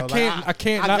both worlds. I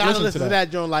can't I not gotta listen to that.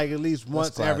 joint like at least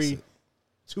once every classic.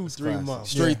 2-3 Classic. months.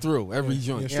 Straight through every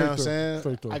joint. You know what I'm Straight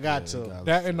saying? through. I got Yeah, to. got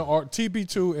That and the R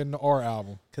TB2 and the R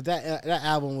album. Because that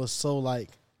album was so like,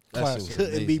 That shit was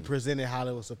couldn't be amazing. presented how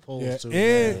it was supposed Yeah, to.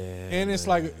 and it's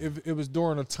like if it was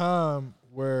during a time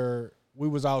where we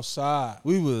was outside.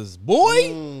 We was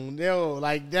boy. No,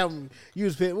 like them. You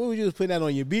was putting that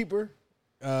on your beeper?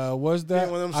 Was that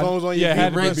one of them songs on your yeah, it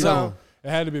had to be ringtone. Bieber. It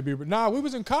had to be Bieber. Nah, we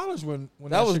was in college when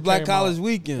That was shit Black came College out.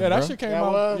 Weekend. Yeah, that bro. shit came That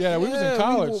out. was? Yeah, we was in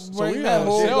college. So bring we that had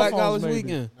whole cell Black phones College maybe.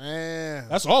 Weekend. Man.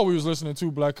 That's all we was listening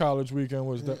to. Black College Weekend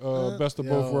was the Best of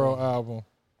Both Yo. World album.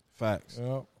 Facts.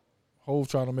 Yeah. Hove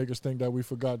trying to make us think that we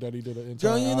forgot that he did an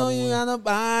entire Joe, you know album you with- got a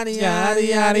body, yada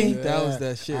yada. Yeah. That was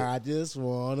that shit. I just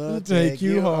wanna Take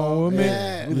you home with me.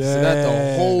 Yeah. We listened to that the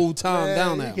Yeah. whole time Man,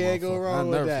 down you that. can't go motherfucker. wrong I'll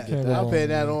with never that. forget Can't go I'm wrong putting with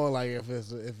that that. on like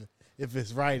if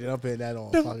it's right, then I'm putting that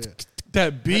on. Fuck it.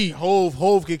 that beat.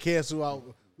 Hove can cancel out.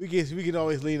 We can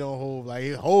always lean on Hove.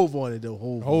 Like Hove on it though.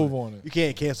 Hove on it. You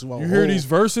can't cancel out. You hear Hove. these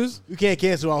verses? You can't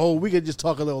cancel out Hove. We could just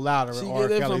talk a little louder. She and R.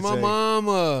 get it Kelly from my say,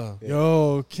 mama.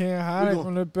 Yo, can't hide We it gon-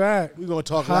 from the back. We gonna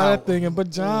talk Hide loud. that thing in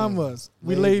pajamas.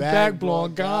 We Laid laid back, back,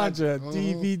 blowing blowing ganja. ganja.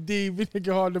 DVD. We make it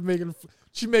hard to make it.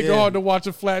 She make it Yeah. hard to watch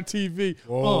a flat TV.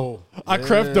 Whoa. I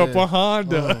crept up a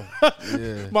Honda.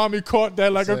 Yeah. Mommy caught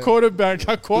that like a quarterback.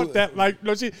 I caught that like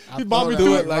no. Mommy threw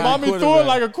threw it it. like a Mommy threw it quarterback.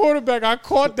 like a quarterback. I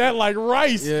caught that like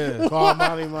rice. Yeah. Call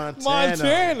Monty Montana.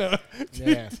 Montana.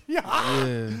 Yeah.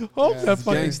 Yeah. Hope that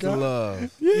fucking Gangsta guy.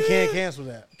 love. You can't cancel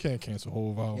that. Can't cancel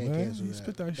Hove out, Can't man. cancel You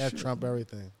spit that That shit. trump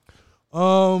everything.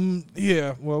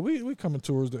 Yeah. Well, we coming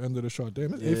towards the end of the show.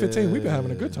 Damn it. 8:15. We've been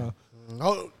having a good time.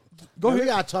 Oh, Go we ahead.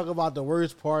 gotta talk about the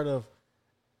worst part of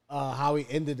how we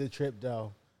ended the trip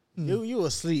though. You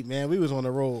was asleep, man. We was on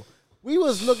the road. We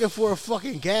was looking for a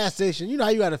fucking gas station. You know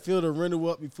how you gotta fill the rental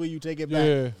up before you take it back?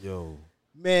 Yeah. Yo.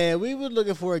 Man, we was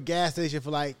looking for a gas station for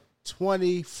like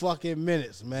 20 fucking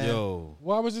minutes, man. Yo.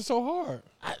 Why was it so hard?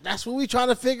 That's what we trying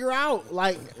to figure out.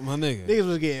 Like My nigga. niggas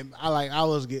was getting I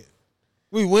was getting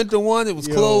We went to one. It was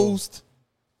Yo. closed.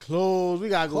 closed. We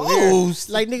gotta go Closed?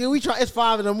 here. Like nigga, it's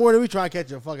 5 in the morning, we try to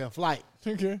catch a fucking flight.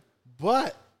 Okay.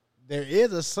 But there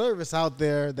is a service out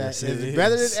there that Yes, is it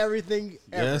better is. than everything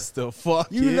ever. Yes, the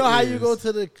fuck. You know it how you is. go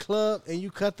to the club and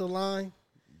you cut the line?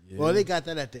 Yeah. Well, they got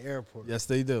that at the airport. Yes,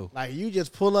 they do. Like, you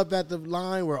just pull up at the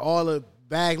line where all the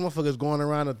bag motherfuckers going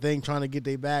around the thing trying to get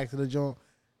their bag to the joint.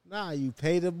 Nah, you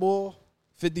pay the bull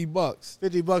 $50,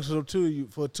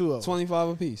 $50 for two of them.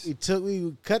 $25 a piece.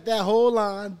 We cut that whole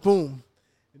line, boom.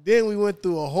 Then we went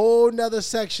through a whole nother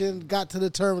section, got to the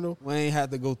terminal, We ain't had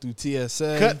to go through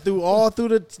TSA. cut through all through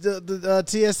the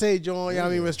TSA joint. You know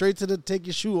what I mean, went straight to the take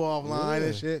your shoe off line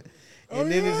and shit.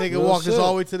 And then this nigga Real walked us shit.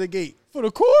 all the way to the gate. For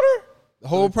the quarter? The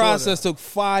whole process took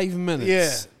 5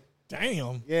 minutes. Yeah,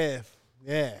 Damn.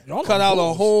 yeah, Y'all Cut on out a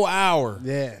balls. whole hour.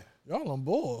 yeah. Y'all on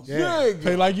balls. Yeah.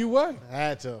 Pay like you weigh. I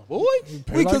had to. Boy,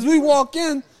 pay because we walk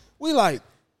in, we like,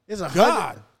 It's a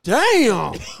God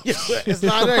damn. It's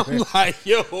not there. I'm like,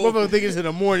 yo. Motherfucker think it's in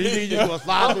the morning. You think you just gonna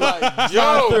slide through. Like, Slide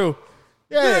yo. through.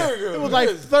 Yeah. Nigga, It was like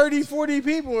this- 30, 40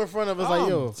 people in front of us. Like,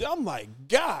 yo. I'm like,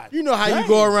 God. You know how you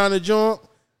go around the joint,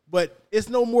 but it's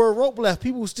no more rope left.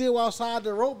 People still outside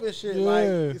the rope and shit. Like,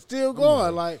 Yeah. it's still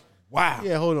going. Like, Wow.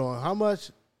 yeah, hold on. How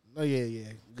much? Oh, yeah.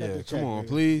 Cut Yeah, the come check, on, nigga.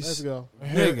 please. Let's go.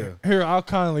 Nigga. Here, I'll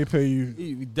kindly pay you.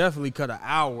 We definitely cut an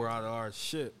hour out of our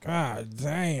shit. God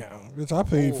damn. Bitch, I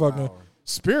pay you Whole fucking. hour.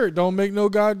 Spirit don't make no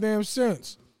goddamn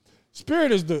sense.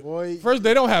 Spirit is the. Boy. First,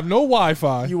 they don't have no Wi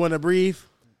Fi. You want to breathe?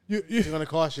 You, It's going to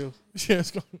cost you. yeah,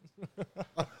 it's going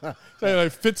say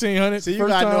like 1,500. So you first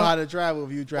got to know time. how to travel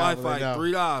if you travel. Wi-Fi,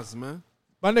 $3, man.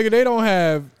 My nigga, they don't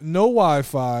have no Wi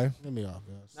Fi. Let me off,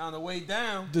 guys. Now on the way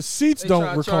down, The seats they don't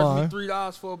try to charge me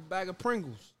recline. $3 for a bag of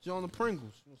Pringles. John the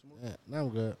Pringles. Yeah, now I'm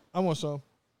good. I want some.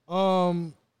 You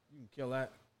can kill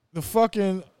that. The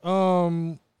fucking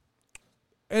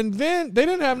and then they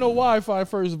didn't have no Wi-Fi.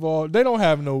 First of all, they don't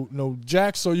have no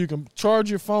jack, so you can charge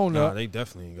your phone Nah, up. they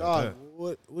definitely ain't got Dog,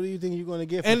 that. what do you think you're going to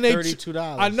get for And they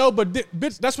 $32? I know, but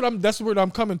bitch, that's what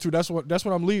I'm coming to. That's what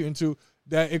I'm leading to.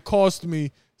 That it cost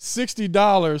me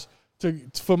 $60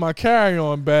 for my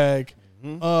carry-on bag.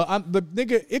 The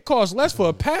nigga, it costs less for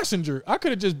a passenger. I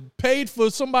could have just paid for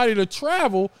somebody to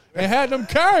travel and had them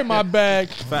carry my bag,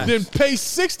 then pay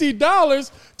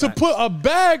 $60 to put a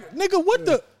bag. Nigga, what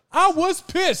the? I was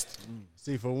pissed.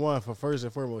 See, for first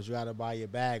and foremost, you got to buy your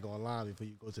bag online before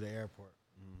you go to the airport.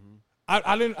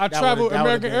 I didn't. I That traveled would've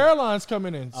American been- Airlines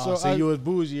coming in, So you was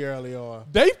bougie early on.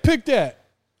 they picked that.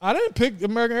 I didn't pick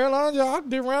American Airlines. I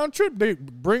did round trip. They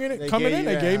bringing it, They coming gave in. you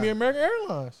They that, gave huh? me American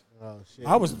Airlines. Oh shit!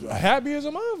 I was happy as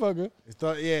a motherfucker.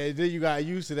 Then you got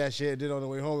used to that shit. Then on the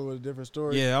way home, it was a different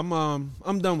story. Yeah,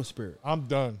 I'm done with Spirit. I'm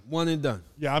done. One and done.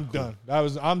 Yeah, I'm done.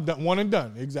 I'm done. One and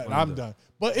done. Exactly. I'm done.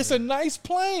 But it's a nice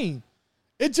plane.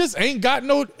 It just ain't got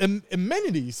no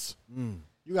amenities.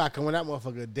 You got to come in that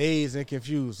motherfucker dazed and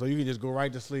confused, so you can just go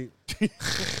right to sleep.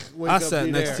 I sat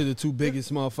next to the two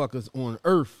biggest motherfuckers on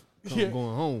earth Yeah.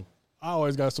 going home. I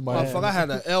always got somebody. Motherfucker, I had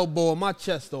an elbow on my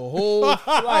chest the whole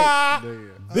flight.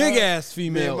 Big ass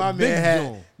female. My big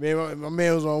man joint. my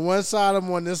man was on one side,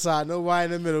 I'm on this side, nobody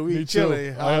in the middle. We Me too.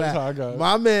 chilling. All That's that. how I got it.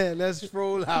 My man, let's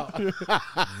roll out.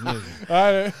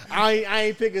 I I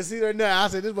ain't pick a seat or nothing. I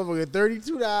said this motherfucker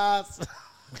 $32.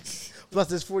 Plus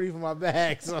this 40 for my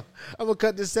bag. So I'm gonna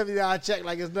cut this $70 check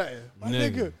like it's nothing. my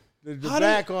nigga. The How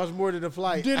bag costs more than the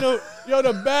flight.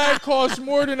 The bag costs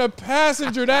more than a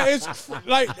passenger. That is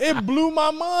like it blew my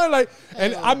mind. Like,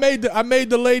 and I made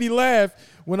the lady laugh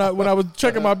when I was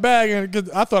checking my bag, and because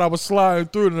I thought I was sliding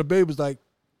through it, and the baby was like,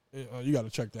 "You got to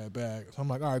check that bag." So I'm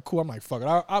like, "All right, cool." I'm like, "Fuck it."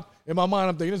 I in my mind,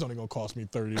 I'm thinking it's only gonna cost me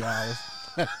 $30.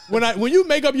 when you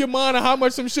make up your mind on how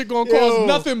much some shit gonna cost, Yo,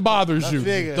 nothing bothers you.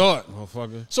 Nigga. Thought,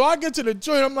 motherfucker. So I get to the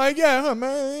joint. I'm like, "Yeah, huh,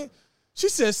 man." She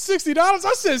said $60.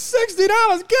 I said $60.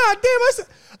 God damn!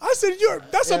 I said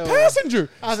that's a passenger.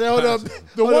 I said, hold up.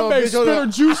 The Hold one on, baby bitch, spit hold her up.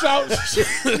 juice out. She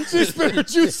spit her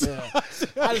juice out.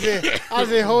 I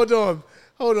said, hold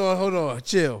on,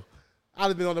 chill. I'd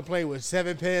have been on the plane with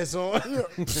 7 pants on,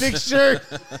 6 shirts.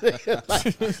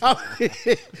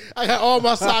 I got all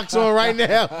my socks on right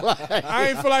now. I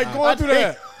ain't feel like going through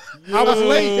that. I was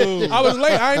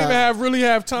late. I didn't even really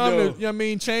have time to, you know what I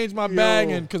mean, change my bag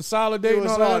and consolidate and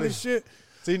all that other shit.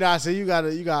 See, you gotta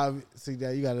see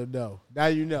that. You gotta know. Now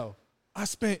you know. I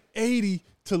spent $80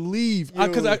 to leave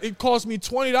because it cost me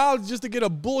 $20 just to get a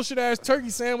bullshit ass turkey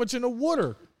sandwich in the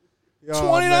water.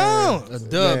 $20. A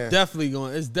dub Man. definitely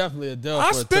going. It's definitely a dub. I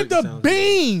for a spent turkey the sandwich.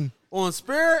 bean. On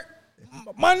Spirit.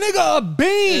 My nigga, a In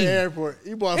bean. the airport.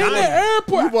 You bought In the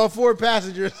airport. You bought 4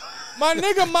 passengers. My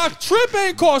nigga, my trip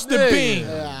ain't cost the bean.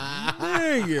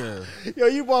 Nigga. Yo,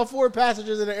 you bought 4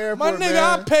 passengers in the airport, My nigga,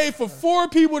 man. I paid for 4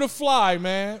 people to fly,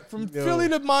 man, from Philly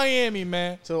to Miami,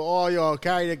 man. So all y'all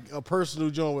carried a personal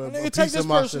joint with Nigga, a take piece this of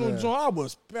mustard personal in it.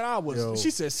 joint. I was. Yo.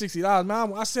 She said $60,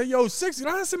 man. I said, yo, $60.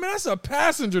 I said, man, that's a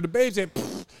passenger. The babe said,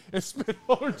 and spit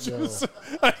all the juice.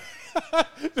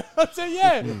 I said,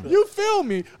 yeah, you feel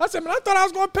me? I said, man, I thought I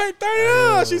was gonna pay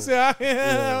 $30. She said,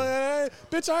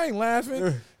 bitch, I ain't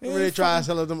laughing. When they try to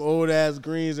sell us them old ass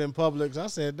greens in Publix, I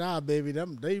said, nah, baby,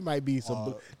 they might be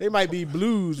they might be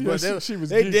blues, but she was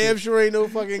they geeking. damn sure ain't no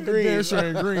fucking Damn greens. sure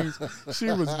ain't greens. She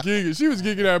was gigging. She was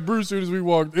gigging at Bruce as soon as we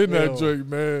walked in that Yo. joint,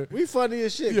 man. We funny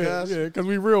as shit, Yeah, guys. yeah, because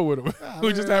we real with him.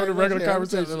 We just having a regular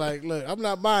conversation. Like, look, I'm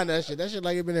not buying that shit. That shit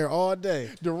like it been there all day.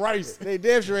 The rice. They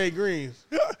damn sure ain't greens.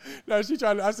 Now she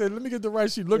tried. I said, "Let me get the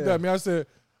rice." She looked Yeah. at me. I said,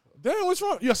 "Damn, what's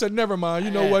wrong?" I said, "Never mind."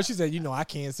 You know what? She said, "I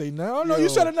can't say no." Oh no, Yo. you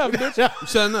said enough, bitch. You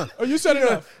said enough. Oh, you said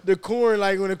enough. The corn,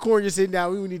 like when the corn you're sitting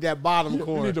down, we need that bottom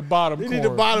corn. We need the bottom We corn. need the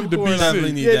bottom We need corn. the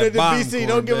Definitely BC. need Yeah, that the bottom BC. corn,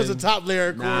 Don't give us a baby. top layer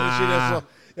of corn and shit. Nah.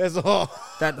 That's all.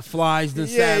 That the flies done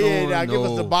Yeah, sat yeah. on. Now give us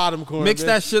no. the bottom corn. Mix bitch.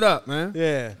 that shit up, man.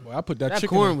 Yeah. Well, I put that That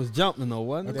chicken. corn in. was jumping though,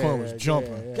 wasn't That it? corn was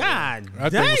jumping. God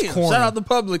That damn. thing was corny. Shout out to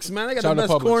Publix, man. They got Shout the out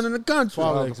to best Publix. corn in the country.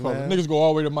 Publix, man. Niggas go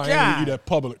all the way to Miami God. to eat at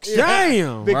Publix.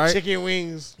 Damn, Big right? chicken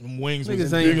wings. Them wings was Niggas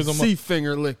as big ain't as them. sea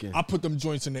finger licking. I put them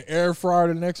joints in the air fryer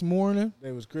the next morning.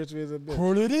 They was crispy as a bitch.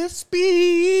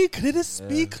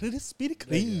 Crispy,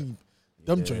 clean.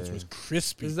 Them joints was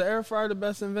crispy. Is the air fryer the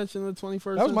best invention of the 21st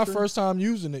century? That was my first time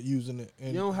using it.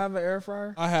 And You don't have an air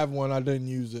fryer? I have one. I didn't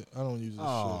use it. I don't use this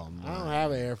Oh, shit. I don't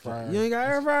have an air fryer. You ain't got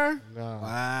air fryer? No.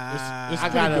 Wow. It's I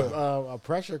pretty got good. a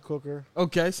pressure cooker.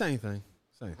 Okay, same thing.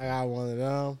 Same I got one of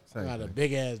them. Same I got a thing.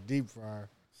 big ass deep fryer,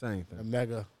 Same a thing.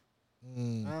 mega. I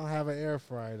don't have an air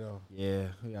fryer though. Yeah,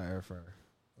 we got air fryer.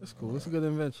 That's cool. It's a good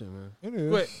invention, man. It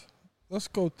is. Quick. Let's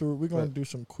go through. We're going to do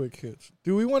some quick hits.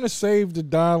 Do we want to save the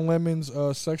Don Lemon's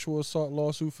sexual assault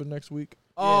lawsuit for next week?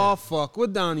 Oh, fuck.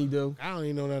 What Donnie do? I don't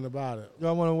even know nothing about it.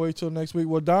 Y'all want to wait till next week?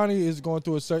 Well, Donnie is going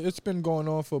through it's been going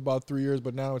on for about 3 years,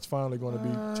 but now it's finally going to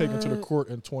be taken to the court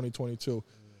in 2022.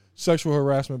 Sexual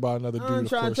harassment by another Don dude, of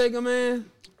try to course. take him, man.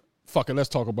 Fuck it, let's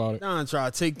talk about it. Don try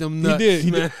to take them He nuts, did.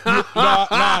 He man.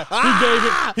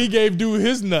 did. He gave dude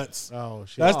his nuts. Oh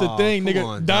shit! That's the Aw, thing, come nigga.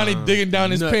 on, Donnie Don. digging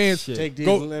down his Nut pants. shit. Take these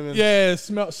Go, lemons. yeah,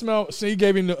 smell. So he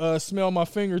gave him the smell my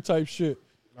finger type shit.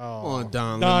 Come on,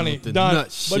 Don. Donnie, with the Donnie.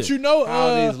 nut shit. But you know,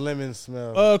 How these lemons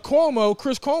smell?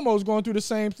 Chris Cuomo's going through the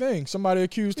same thing. Somebody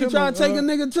accused you him. try of, to take a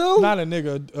nigga too? Not a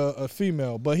nigga, a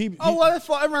female, but he. Oh, well, that's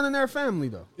for everyone in their family,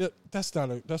 though. yeah, that's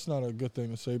not a good thing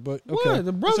to say. But okay, What?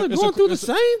 The brother It's going through the it's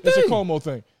same It's a thing. Cuomo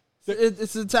thing.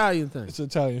 It's an Italian thing. It's an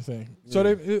Italian thing. So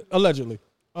they allegedly.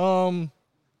 The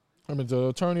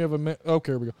attorney of a man.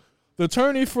 Okay, here we go. The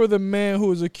attorney for the man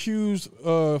who is accused,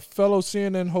 fellow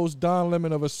CNN host Don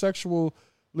Lemon, of a sexually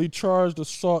charged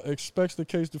assault, expects the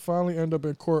case to finally end up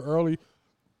in court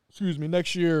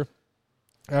next year,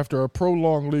 after a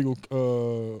prolonged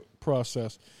legal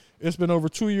process. It's been over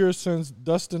 2 years since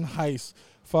Dustin Heiss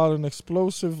filed an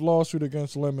explosive lawsuit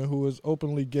against Lemon, who is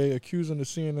openly gay, accusing the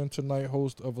CNN Tonight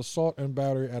host of assault and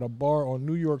battery at a bar on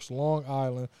New York's Long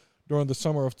Island during the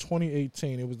summer of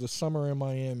 2018. It was the summer in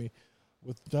Miami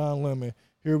with Don Lemon.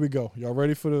 Here we go. Y'all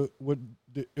ready for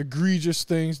the egregious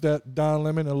things that Don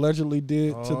Lemon allegedly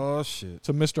did to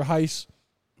Mr. Heiss?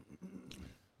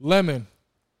 Lemon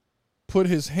put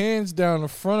his hands down in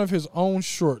front of his own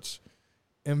shorts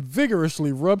and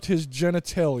vigorously rubbed his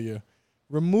genitalia,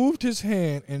 removed his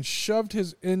hand, and shoved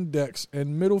his index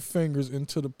and middle fingers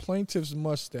into the plaintiff's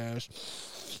mustache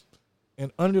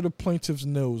and under the plaintiff's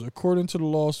nose, according to the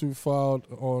lawsuit filed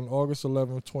on August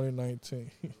 11,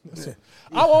 2019.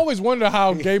 I always wonder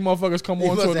how gay motherfuckers come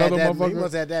on to another He motherfucker.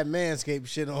 must have that Manscaped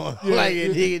shit on. Yeah, like, yeah.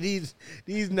 nigga,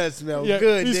 these nuts smell Yeah,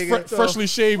 good, these nigga. freshly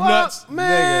shaved Fuck, nuts.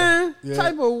 man. Yeah.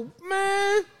 Type of,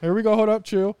 man. Here we go. Hold up,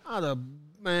 chill.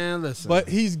 Man, listen. But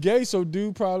he's gay, so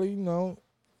dude probably,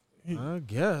 I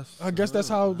guess. I guess that's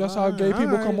how gay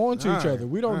people come on to each other.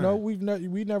 We don't all know. right.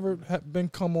 We never been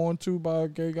come on to by a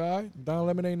gay guy. Don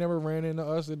Lemon ain't never ran into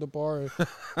us at the bar and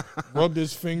rubbed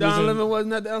his fingers. Don Lemon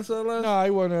wasn't at the LCLS? Nah,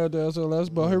 he wasn't at the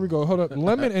SLS. But here we go. Hold up.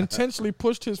 Lemon intentionally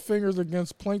pushed his fingers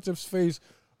against plaintiff's face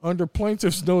under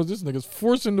plaintiff's nose. This nigga's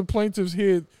forcing the plaintiff's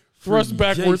head thrust Freaky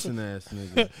backwards. Jason ass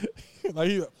nigga. Like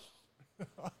he.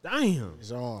 Damn.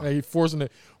 It's on. He forcing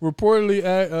it.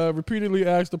 Reportedly, repeatedly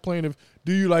asked the plaintiff,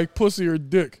 "Do you like pussy or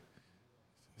dick?"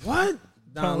 What?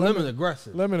 Don Lemon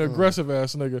aggressive. Lemon aggressive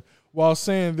ass nigga. While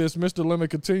saying this, Mr. Lemon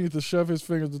continued to shove his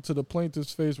fingers into the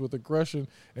plaintiff's face with aggression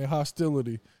and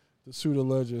hostility. The suit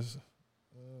alleges.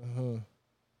 Don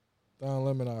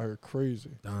Lemon out here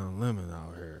crazy. Don Lemon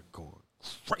out here going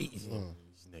crazy on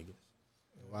these niggas.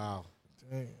 Wow.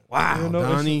 Dang. Wow,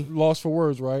 Donnie. Lost for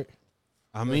words, right?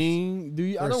 I mean,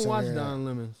 I don't watch Person, yeah. Don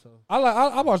Lemon, so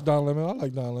I watched Don Lemon. I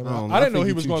like Don Lemon. I didn't know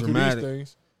he was going through these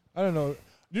things. I didn't know.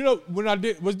 You know, when I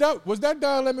did, was that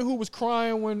Don Lemon who was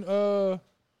crying when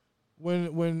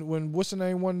what's the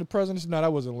name won the presidency? No,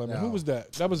 that wasn't Lemon. No. Who was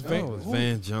that? That was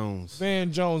Van Jones.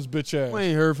 Van Jones, bitch ass. We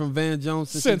ain't heard from Van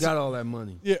Jones since he got all that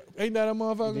money. Yeah, ain't that a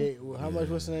motherfucker? How much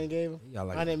what's the name gave him? He got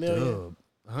like 100 million.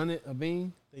 100 a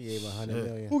bean. They gave him 100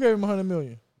 million. Who gave him 100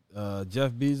 million?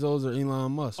 Jeff Bezos or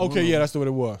Elon Musk. Okay, yeah, that's what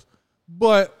it was.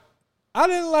 But I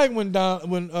didn't like when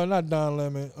not Don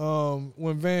Lemon,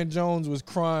 when Van Jones was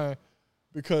crying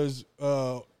because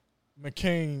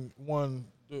McCain won.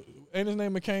 Ain't his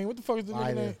name McCain? What the fuck is the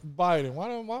nigga name? Biden. Why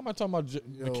am I talking about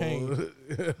McCain?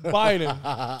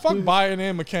 Biden. Fuck Biden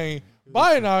and McCain.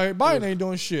 Biden ain't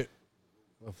doing shit.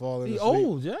 He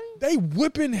old, Jay. They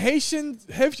whipping Haitian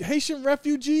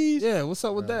refugees. Yeah, what's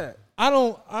up with that? I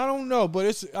don't know,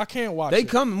 but I can't watch. They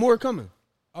coming, more coming.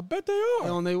 I bet they are. They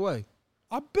on their way.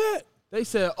 I bet. They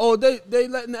said, "Oh, they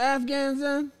letting the Afghans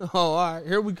in." Oh, all right,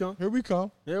 here we come. Here we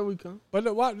come.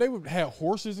 But why they would have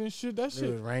horses and shit. That shit. They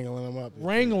was wrangling them up.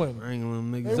 Wrangling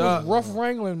niggas they up. was rough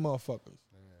wrangling motherfuckers.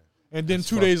 And then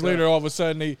 2 days later, all of a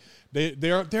sudden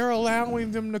they're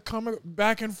allowing them to come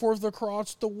back and forth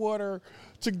across the water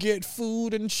to get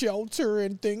food and shelter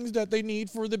and things that they need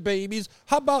for the babies.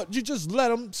 How about you just let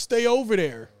them stay over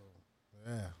there?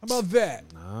 Yeah. How about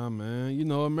that? Nah, man. You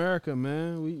know America,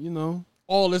 man.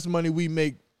 All this money we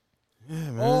make.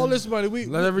 Yeah, man. All this money we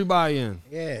let everybody in.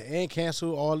 Yeah, and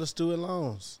cancel all the student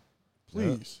loans.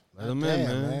 Please. Let them in,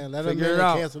 man. Let them in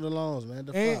and cancel the loans, man.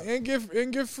 And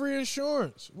give free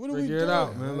insurance. What are we doing? Figure it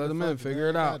out, man. Let them in. Figure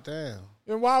it out. Damn.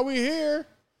 And while we here,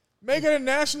 make it a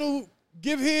national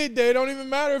give head day. Don't even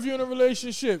matter if you're in a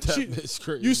relationship. That's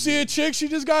crazy. You see a chick, she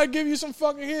just gotta give you some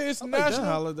fucking head. It's a national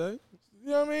holiday. You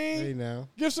know what I mean? Hey now.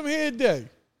 Give some head day.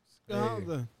 Good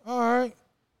holiday. All right.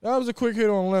 That was a quick hit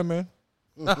on Lemon.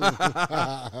 We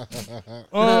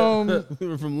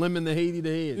were from lemon to Haiti to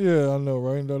head. Yeah, I know,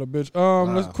 right? Ain't that a bitch?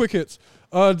 Let's quick hits.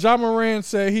 John Moran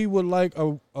said he would like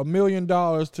 $1 million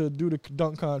to do the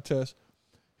dunk contest.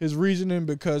 His reasoning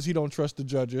because he don't trust the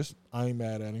judges. I ain't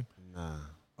mad at him. Nah.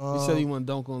 He said he want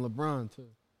to dunk on LeBron too.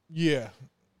 Yeah.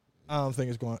 I don't think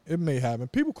it's going. It may happen.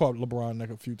 People caught LeBron neck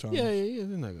a few times. Yeah. They're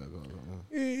not gonna go.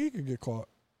 Yeah, he could get caught.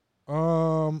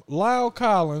 Lyle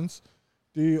Collins,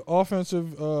 the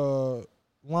offensive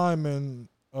lineman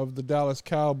of the Dallas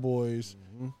Cowboys,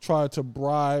 tried to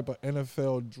bribe an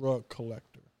NFL drug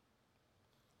collector.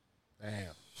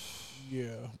 Damn.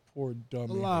 Yeah, poor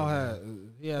dummy. Lyle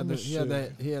he had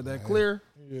that clear.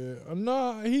 Yeah,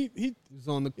 nah, he was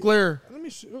on the clear. Let me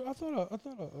see. I thought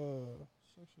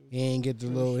He ain't get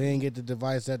the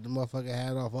device that the motherfucker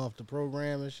had off the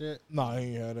program and shit. Nah,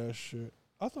 he ain't had that shit.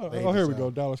 I thought. Maybe Here we so. go.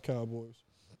 Dallas Cowboys.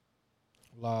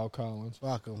 Lyle Collins.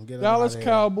 Fuck him. Get him Dallas outta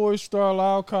Cowboys star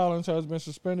Lyle Collins has been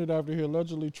suspended after he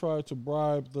allegedly tried to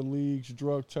bribe the league's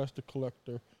drug tester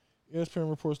collector. ESPN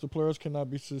reports the players cannot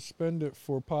be suspended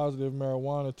for positive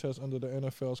marijuana tests under the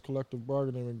NFL's collective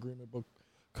bargaining agreement, but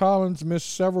Collins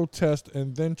missed several tests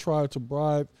and then tried to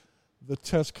bribe the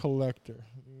test collector.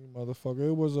 Motherfucker.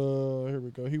 It was here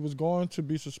we go. He was going to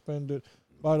be suspended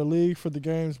by the league for the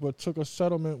games, but took a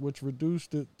settlement which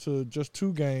reduced it to just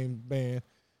 2-game ban.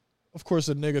 Of course,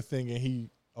 a nigga thinking he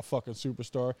a fucking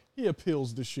superstar. He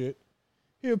appeals the shit.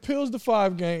 He appeals the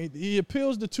 5 games. He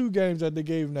appeals the 2 games that they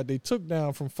gave him that they took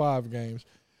down from 5 games.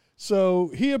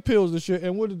 So he appeals the shit.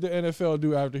 And what did the NFL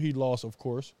do after he lost, of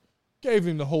course? Gave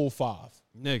him the whole 5.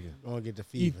 Nigga. Gonna get the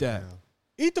fever. Eat that. Now.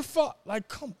 Eat the fuck. Like,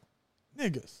 come on.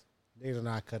 Niggas. They do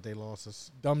not cut their losses.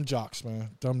 Dumb jocks, man.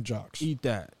 Dumb jocks. Eat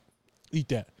that.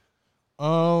 Did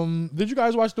you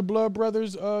guys watch the Blood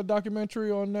Brothers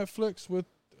documentary on Netflix with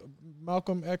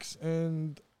Malcolm X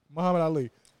and Muhammad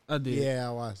Ali? I did. Yeah,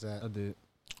 I watched that. I did.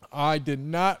 I did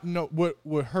not know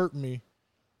what hurt me.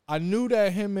 I knew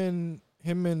that him and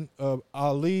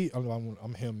Ali.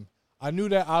 I'm him. I knew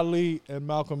that Ali and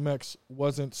Malcolm X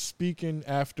wasn't speaking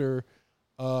after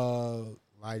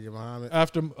Elijah Muhammad.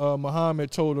 After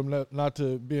Muhammad told him not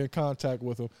to be in contact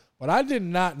with him. But I did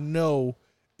not know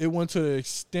it went to the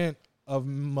extent of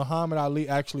Muhammad Ali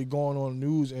actually going on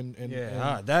news and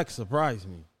that surprised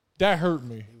me. That hurt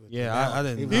me. Yeah, I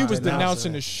didn't. He was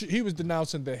denouncing he was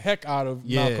denouncing the heck out of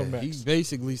Malcolm X. He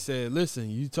basically said, "Listen,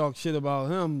 you talk shit about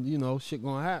him, shit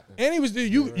gonna happen." And he was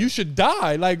you should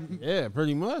die. Like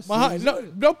pretty much.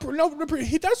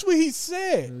 That's what he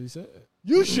said. He said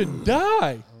you should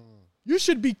die. You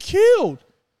should be killed.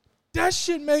 That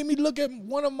shit made me look at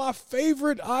one of my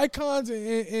favorite icons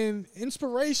and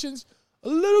inspirations a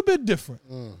little bit different.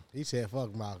 He said,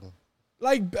 "Fuck Malcolm."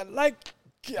 Like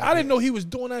I didn't know he was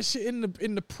doing that shit in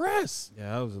the press.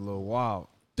 Yeah, that was a little wild.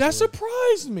 That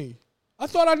surprised me. I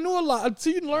thought I knew a lot.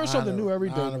 See, you learn something new every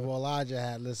day. Honorable Elijah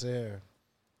had, listen here.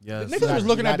 Yes. Niggas was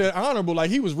looking at the honorable like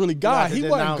he was really God. He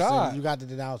wasn't God. You got to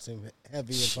denounce him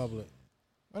heavy in public.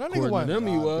 Man, that nigga wasn't them,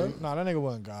 God, he was. B. Nah, that nigga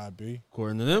wasn't God, B.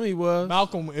 According to them, he was.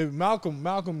 Malcolm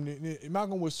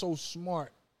was so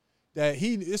smart that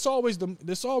it's always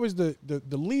the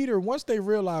leader. Once they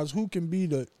realize who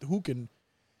can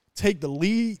take the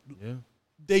lead, Yeah.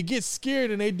 they get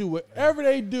scared and they do whatever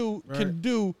they can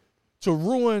do to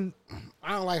ruin.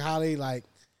 I don't like how they like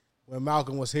when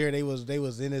Malcolm was here, they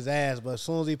was in his ass, but as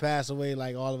soon as he passed away,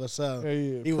 like all of a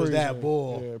sudden, he was that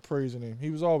bull. Yeah, praising him. He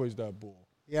was always that bull.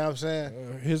 You know what I'm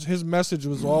saying? His message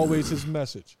was always his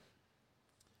message.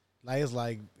 Like it's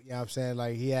like, you know what I'm saying?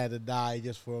 Like he had to die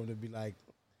just for him to be like,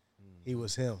 he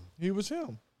was him. He was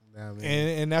him. You know what I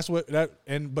mean? And that's what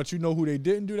but you know who they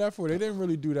didn't do that for? They didn't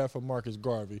really do that for Marcus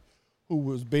Garvey,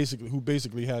 who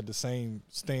basically had the same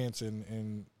stance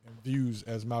and views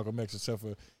as Malcolm X, except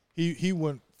for he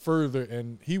went further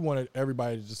and he wanted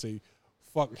everybody to just say,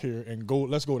 fuck here and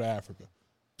let's go to Africa.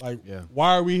 Like,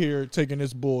 why are we here taking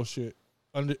this bullshit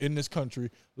in this country?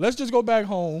 Let's just go back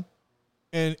home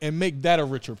and make that a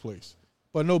richer place.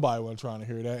 But nobody wasn't trying to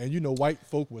hear that. And you know, white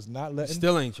folk was not letting.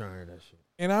 Still ain't trying to hear that shit.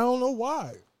 And I don't know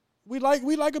why. We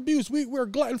like abuse. We're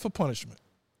glutton for punishment.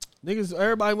 Niggas,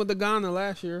 everybody went to Ghana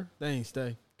last year. They ain't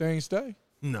stay.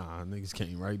 Nah, niggas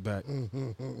came right back.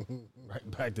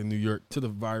 Right back to New York to the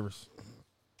virus.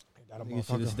 Niggas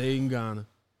should have stayed in Ghana.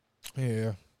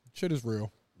 Yeah, shit is real.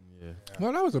 Yeah.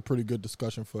 Well, that was a pretty good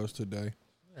discussion for us today.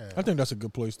 Yeah. I think that's a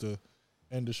good place to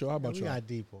end the show. How about we you? got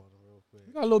deep on it real quick.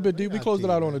 We got a little bit deep. We closed it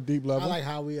out on a deep level. I like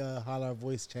how our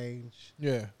voice changed.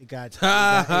 Yeah. It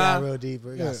got real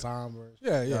deeper. It got somber.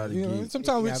 Yeah. You know,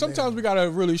 sometimes we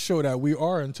gotta really show that we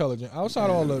are intelligent.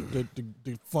 Outside all the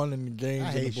fun and the games I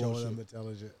and the hate showing bullshit. them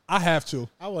intelligent. I have to.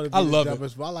 I want to be I the love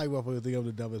dumbest. I like motherfuckers think I'm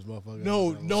the dumbest motherfucker.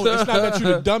 No, it's not that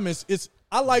you're the dumbest. It's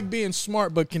I like being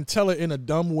smart, but can tell it in a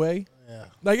dumb way. Yeah.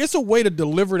 Like it's a way to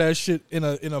deliver that shit in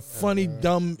a funny,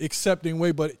 dumb, accepting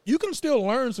way, but you can still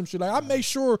learn some shit. Like I make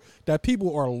sure that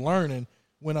people are learning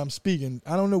when I'm speaking.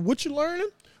 I don't know what you're learning,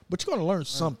 but you're gonna learn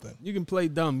something. You can play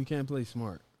dumb. You can't play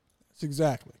smart. That's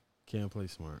exactly. Can't play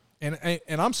smart. And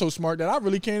I'm so smart that I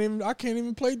really can't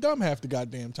even play dumb half the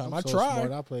goddamn time. I'm so try.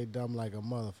 Smart, I play dumb like a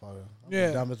motherfucker. I'm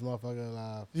the dumbest motherfucker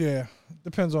alive. Yeah,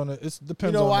 depends on it. It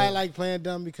depends. You know on why I like playing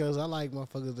dumb? Because I like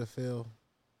motherfuckers to feel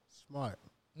smart.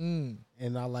 Mm.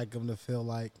 And I like them to feel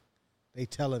like they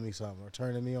telling me something or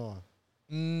turning me on.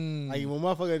 Mm. Like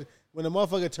when a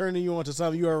motherfucker turning you on to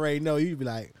something you already know, you'd be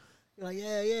like, you're like,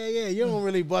 yeah. You don't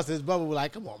really bust this bubble.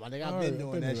 Like, come on, my nigga, I've been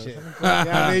doing that shit. You know what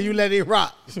I mean? You let it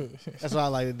rock. That's what I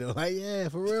like to do. Like, yeah,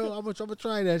 for real, I'm gonna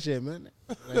try that shit, man.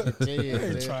 Like, 10 years, I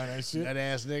ain't nigga. trying that shit. That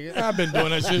ass nigga. I've been doing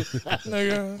that shit,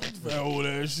 nigga. That old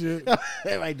ass shit.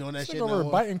 Everybody doing that This shit. nigga over No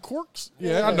here biting corks.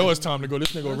 Yeah, I know it's time to go.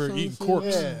 This nigga over here eating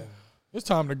corks. Yeah. It's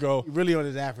time to go. You really on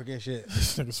this African shit.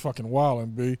 This nigga's fucking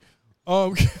wildin', B.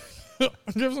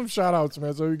 Give some shout outs,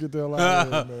 man, so we get the hell out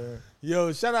of here, man.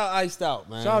 Yo, shout out Iced Out,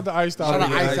 man. Shout out to Iced Out. Shout out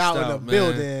again. Ice Out in the man.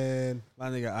 building. My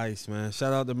nigga Ice, man.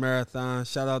 Shout out the Marathon.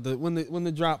 Shout out the when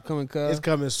the drop coming, cuz. It's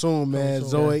coming soon, man. Coming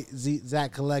Zoe,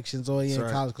 Zach Collection, Zoe That's and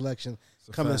right. College Collection.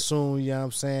 a Coming fact. soon, you know what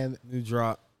I'm saying? New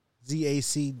drop.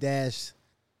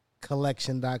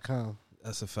 ZAC-collection.com.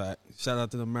 That's a fact. Shout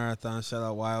out to the Marathon. Shout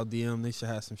out Wild DM. They should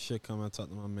have some shit coming. I talked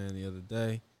to my man the other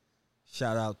day.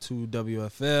 Shout out to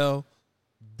WFL.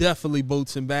 Definitely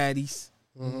Boats and Baddies.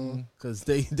 Because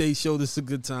they showed us a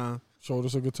good time. Showed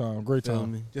us a good time. Great Feel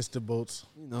time. me? Just the boats.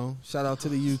 You know, shout out to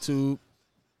the YouTube.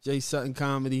 Jay Sutton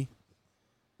Comedy.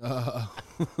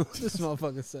 This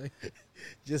motherfucker say.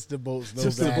 Just the boats. No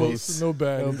Just the baddies. boats. No No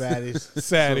baddies.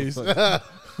 baddies. Saddies.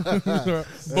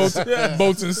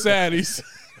 boats and saddies.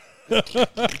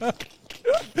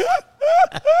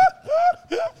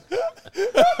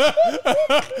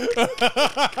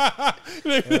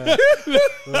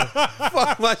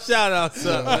 Fuck my shout outs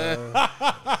up, man.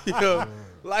 Yo,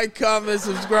 like, comment,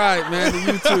 subscribe, man, to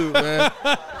YouTube, man.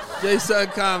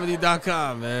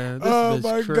 JSuttonComedy.com, man. This Oh bitch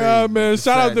my crazy. God, man! The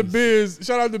Shout out to saddies. Biz.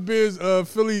 Shout out to Biz.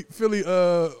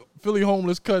 Philly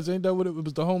homeless cuts. Ain't that what it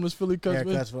was? The homeless Philly cuts.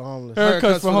 man? Haircuts for homeless.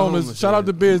 Haircuts for homeless. Shout out yeah.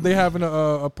 to Biz. They having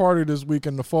a party this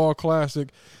weekend, the Fall Classic.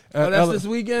 Oh, that's this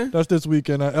weekend? That's this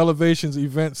weekend at Elevations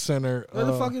Event Center. Where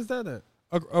the fuck is that at?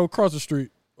 Across the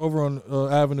street, over on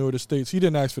Avenue of the States. He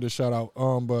didn't ask for the shout out,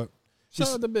 but Shout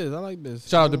out to Biz. I like Biz.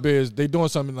 shout out to Biz. They doing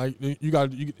something like you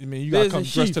got. You got to Biz come and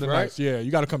dressed Sheath, to the right? nines. Yeah,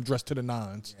 you got to come dressed to the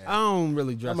nines. I don't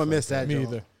really dress I'm going to miss that, Me Joe.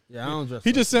 either. Yeah, I don't dress.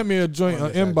 He just sent me a joint Oh,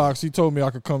 yes, I inbox. He told me I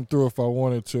could come through if I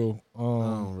wanted to. I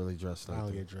don't really dress I like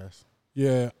don't that. get dressed.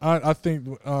 Yeah, I think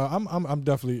I'm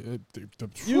definitely.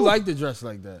 You like to dress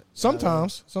like that?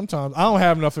 Sometimes I don't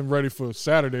have nothing ready for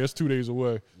Saturday. It's 2 days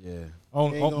away. Yeah.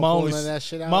 Ain't gonna pull none of that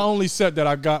shit out? My only set that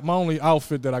I got, my only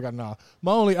outfit that I got now,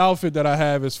 my only outfit that I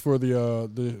have is for the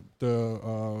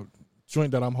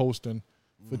joint that I'm hosting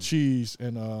for Cheese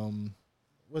and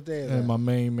What day is and that? my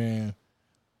main man,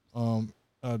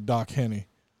 Doc Henny.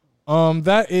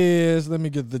 That is. Let me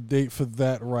get the date for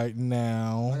that right I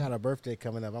now. got a birthday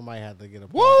coming up. I might have to get a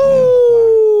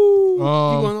Woo! You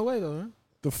Um, going away though, huh?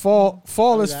 the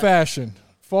fall is that. fashion.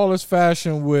 Fall is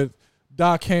fashion with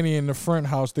Doc Henny in the front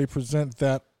house. They present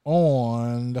that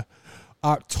on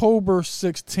October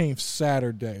 16th,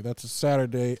 Saturday. That's a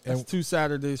Saturday, That's and 2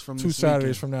 Saturdays from two this Saturdays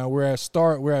weekend. from now. We're at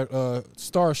Star. We're at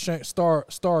Star.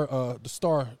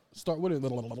 What is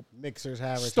it? Mixers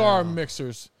have Star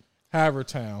Mixers,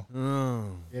 Havertown. Oh.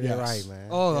 Get Yes. it right, man.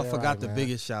 Oh, Get I it forgot right, the man.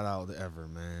 biggest shout out ever,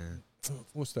 man.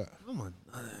 What's that? I'm a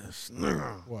nut-ass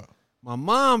nigga. What? My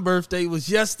mom's birthday was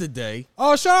yesterday.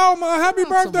 Oh, shout out, man! Happy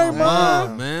birthday, My man!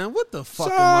 mom, man. What the fuck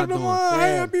Shout am I out to doing? man!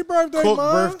 Hey, happy birthday, Cook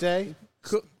man! birthday.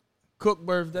 Cook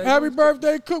birthday. Happy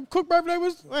birthday, Cook birthday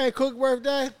was Wait, Cook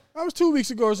birthday? that was 2 weeks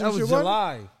ago or some That shit. was wasn't it?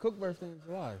 July. Cook birthday in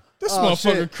July. This Oh,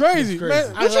 motherfucker shit. crazy, It's crazy.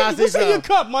 man. I What's think in your so.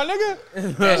 cup, my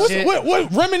nigga? shit.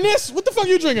 What? Reminisce? What the fuck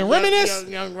you drinking? Reminisce?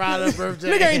 Young Ryder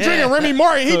birthday. Nigga ain't drinking Remy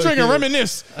Martin. He drinking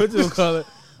Reminisce. What you call it?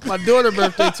 My daughter's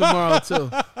birthday tomorrow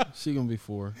too. She gonna be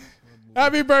 4.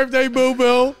 Happy birthday, boo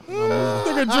boo.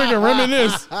 Nigga drinking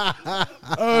Reminisce.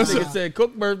 Nigga said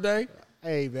Cook birthday.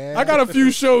 Hey, man. I got a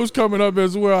few shows coming up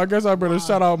as well. I guess I better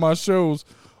shout out my shows.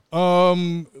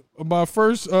 My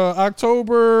first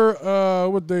October.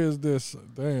 What day is this?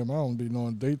 Damn, I don't be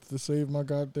knowing dates to save my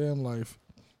goddamn life.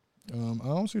 I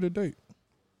don't see the date.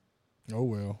 Oh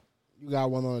well. You got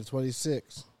one on the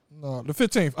 26th. No, the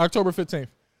 15th, October 15th.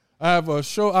 I have a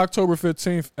show October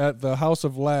 15th at the House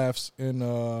of Laughs in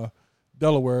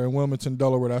Delaware, in Wilmington,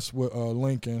 Delaware. That's with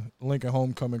Lincoln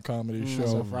Homecoming Comedy Show.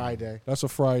 That's a Friday. That's a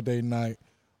Friday night.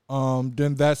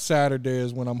 Then that Saturday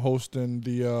is when I'm hosting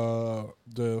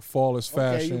the Fall is Okay,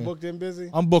 Fashion. you booked in busy?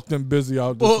 I'm booked and busy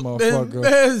out this Booked and motherfucker.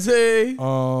 busy.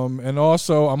 And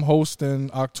also I'm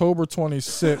hosting October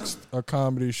 26th a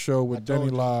comedy show with I told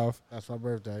Denny you. Live. That's my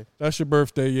birthday. That's your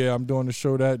birthday, yeah. I'm doing the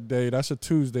show that day. That's a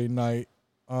Tuesday night.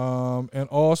 And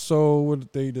also,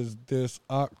 what date is this?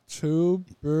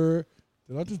 October.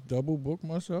 Did I just double book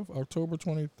myself? October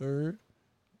 23rd.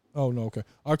 Oh no, okay.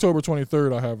 October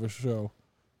 23rd, I have a show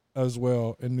as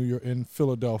well in New York, in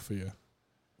Philadelphia.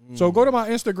 So go to my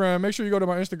Instagram. Make sure you go to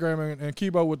my Instagram and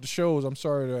keep up with the shows. I'm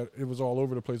sorry that it was all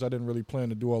over the place. I didn't really plan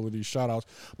to do all of these shout outs.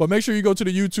 But make sure you go to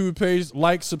the YouTube page,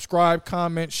 like, subscribe,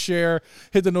 comment, share,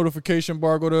 hit the notification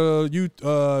bar, go to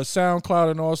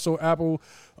SoundCloud and also Apple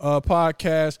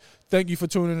Podcasts. Thank you for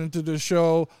tuning into the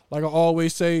show. Like I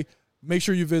always say, make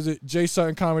sure you visit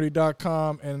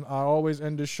jsuttoncomedy.com. And I always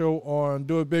end the show on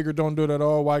do it big or don't do it at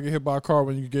all. Why get hit by a car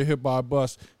when you get hit by a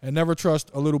bus? And never trust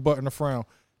a little button to frown.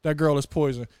 That girl is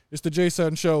poison. It's the Jay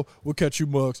Sutton Show. We'll catch you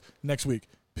mugs next week.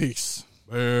 Peace.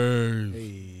 Peace.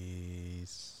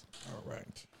 All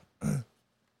right.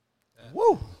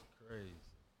 Woo. Crazy.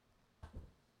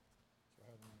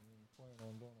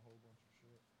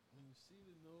 When you see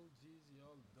the no G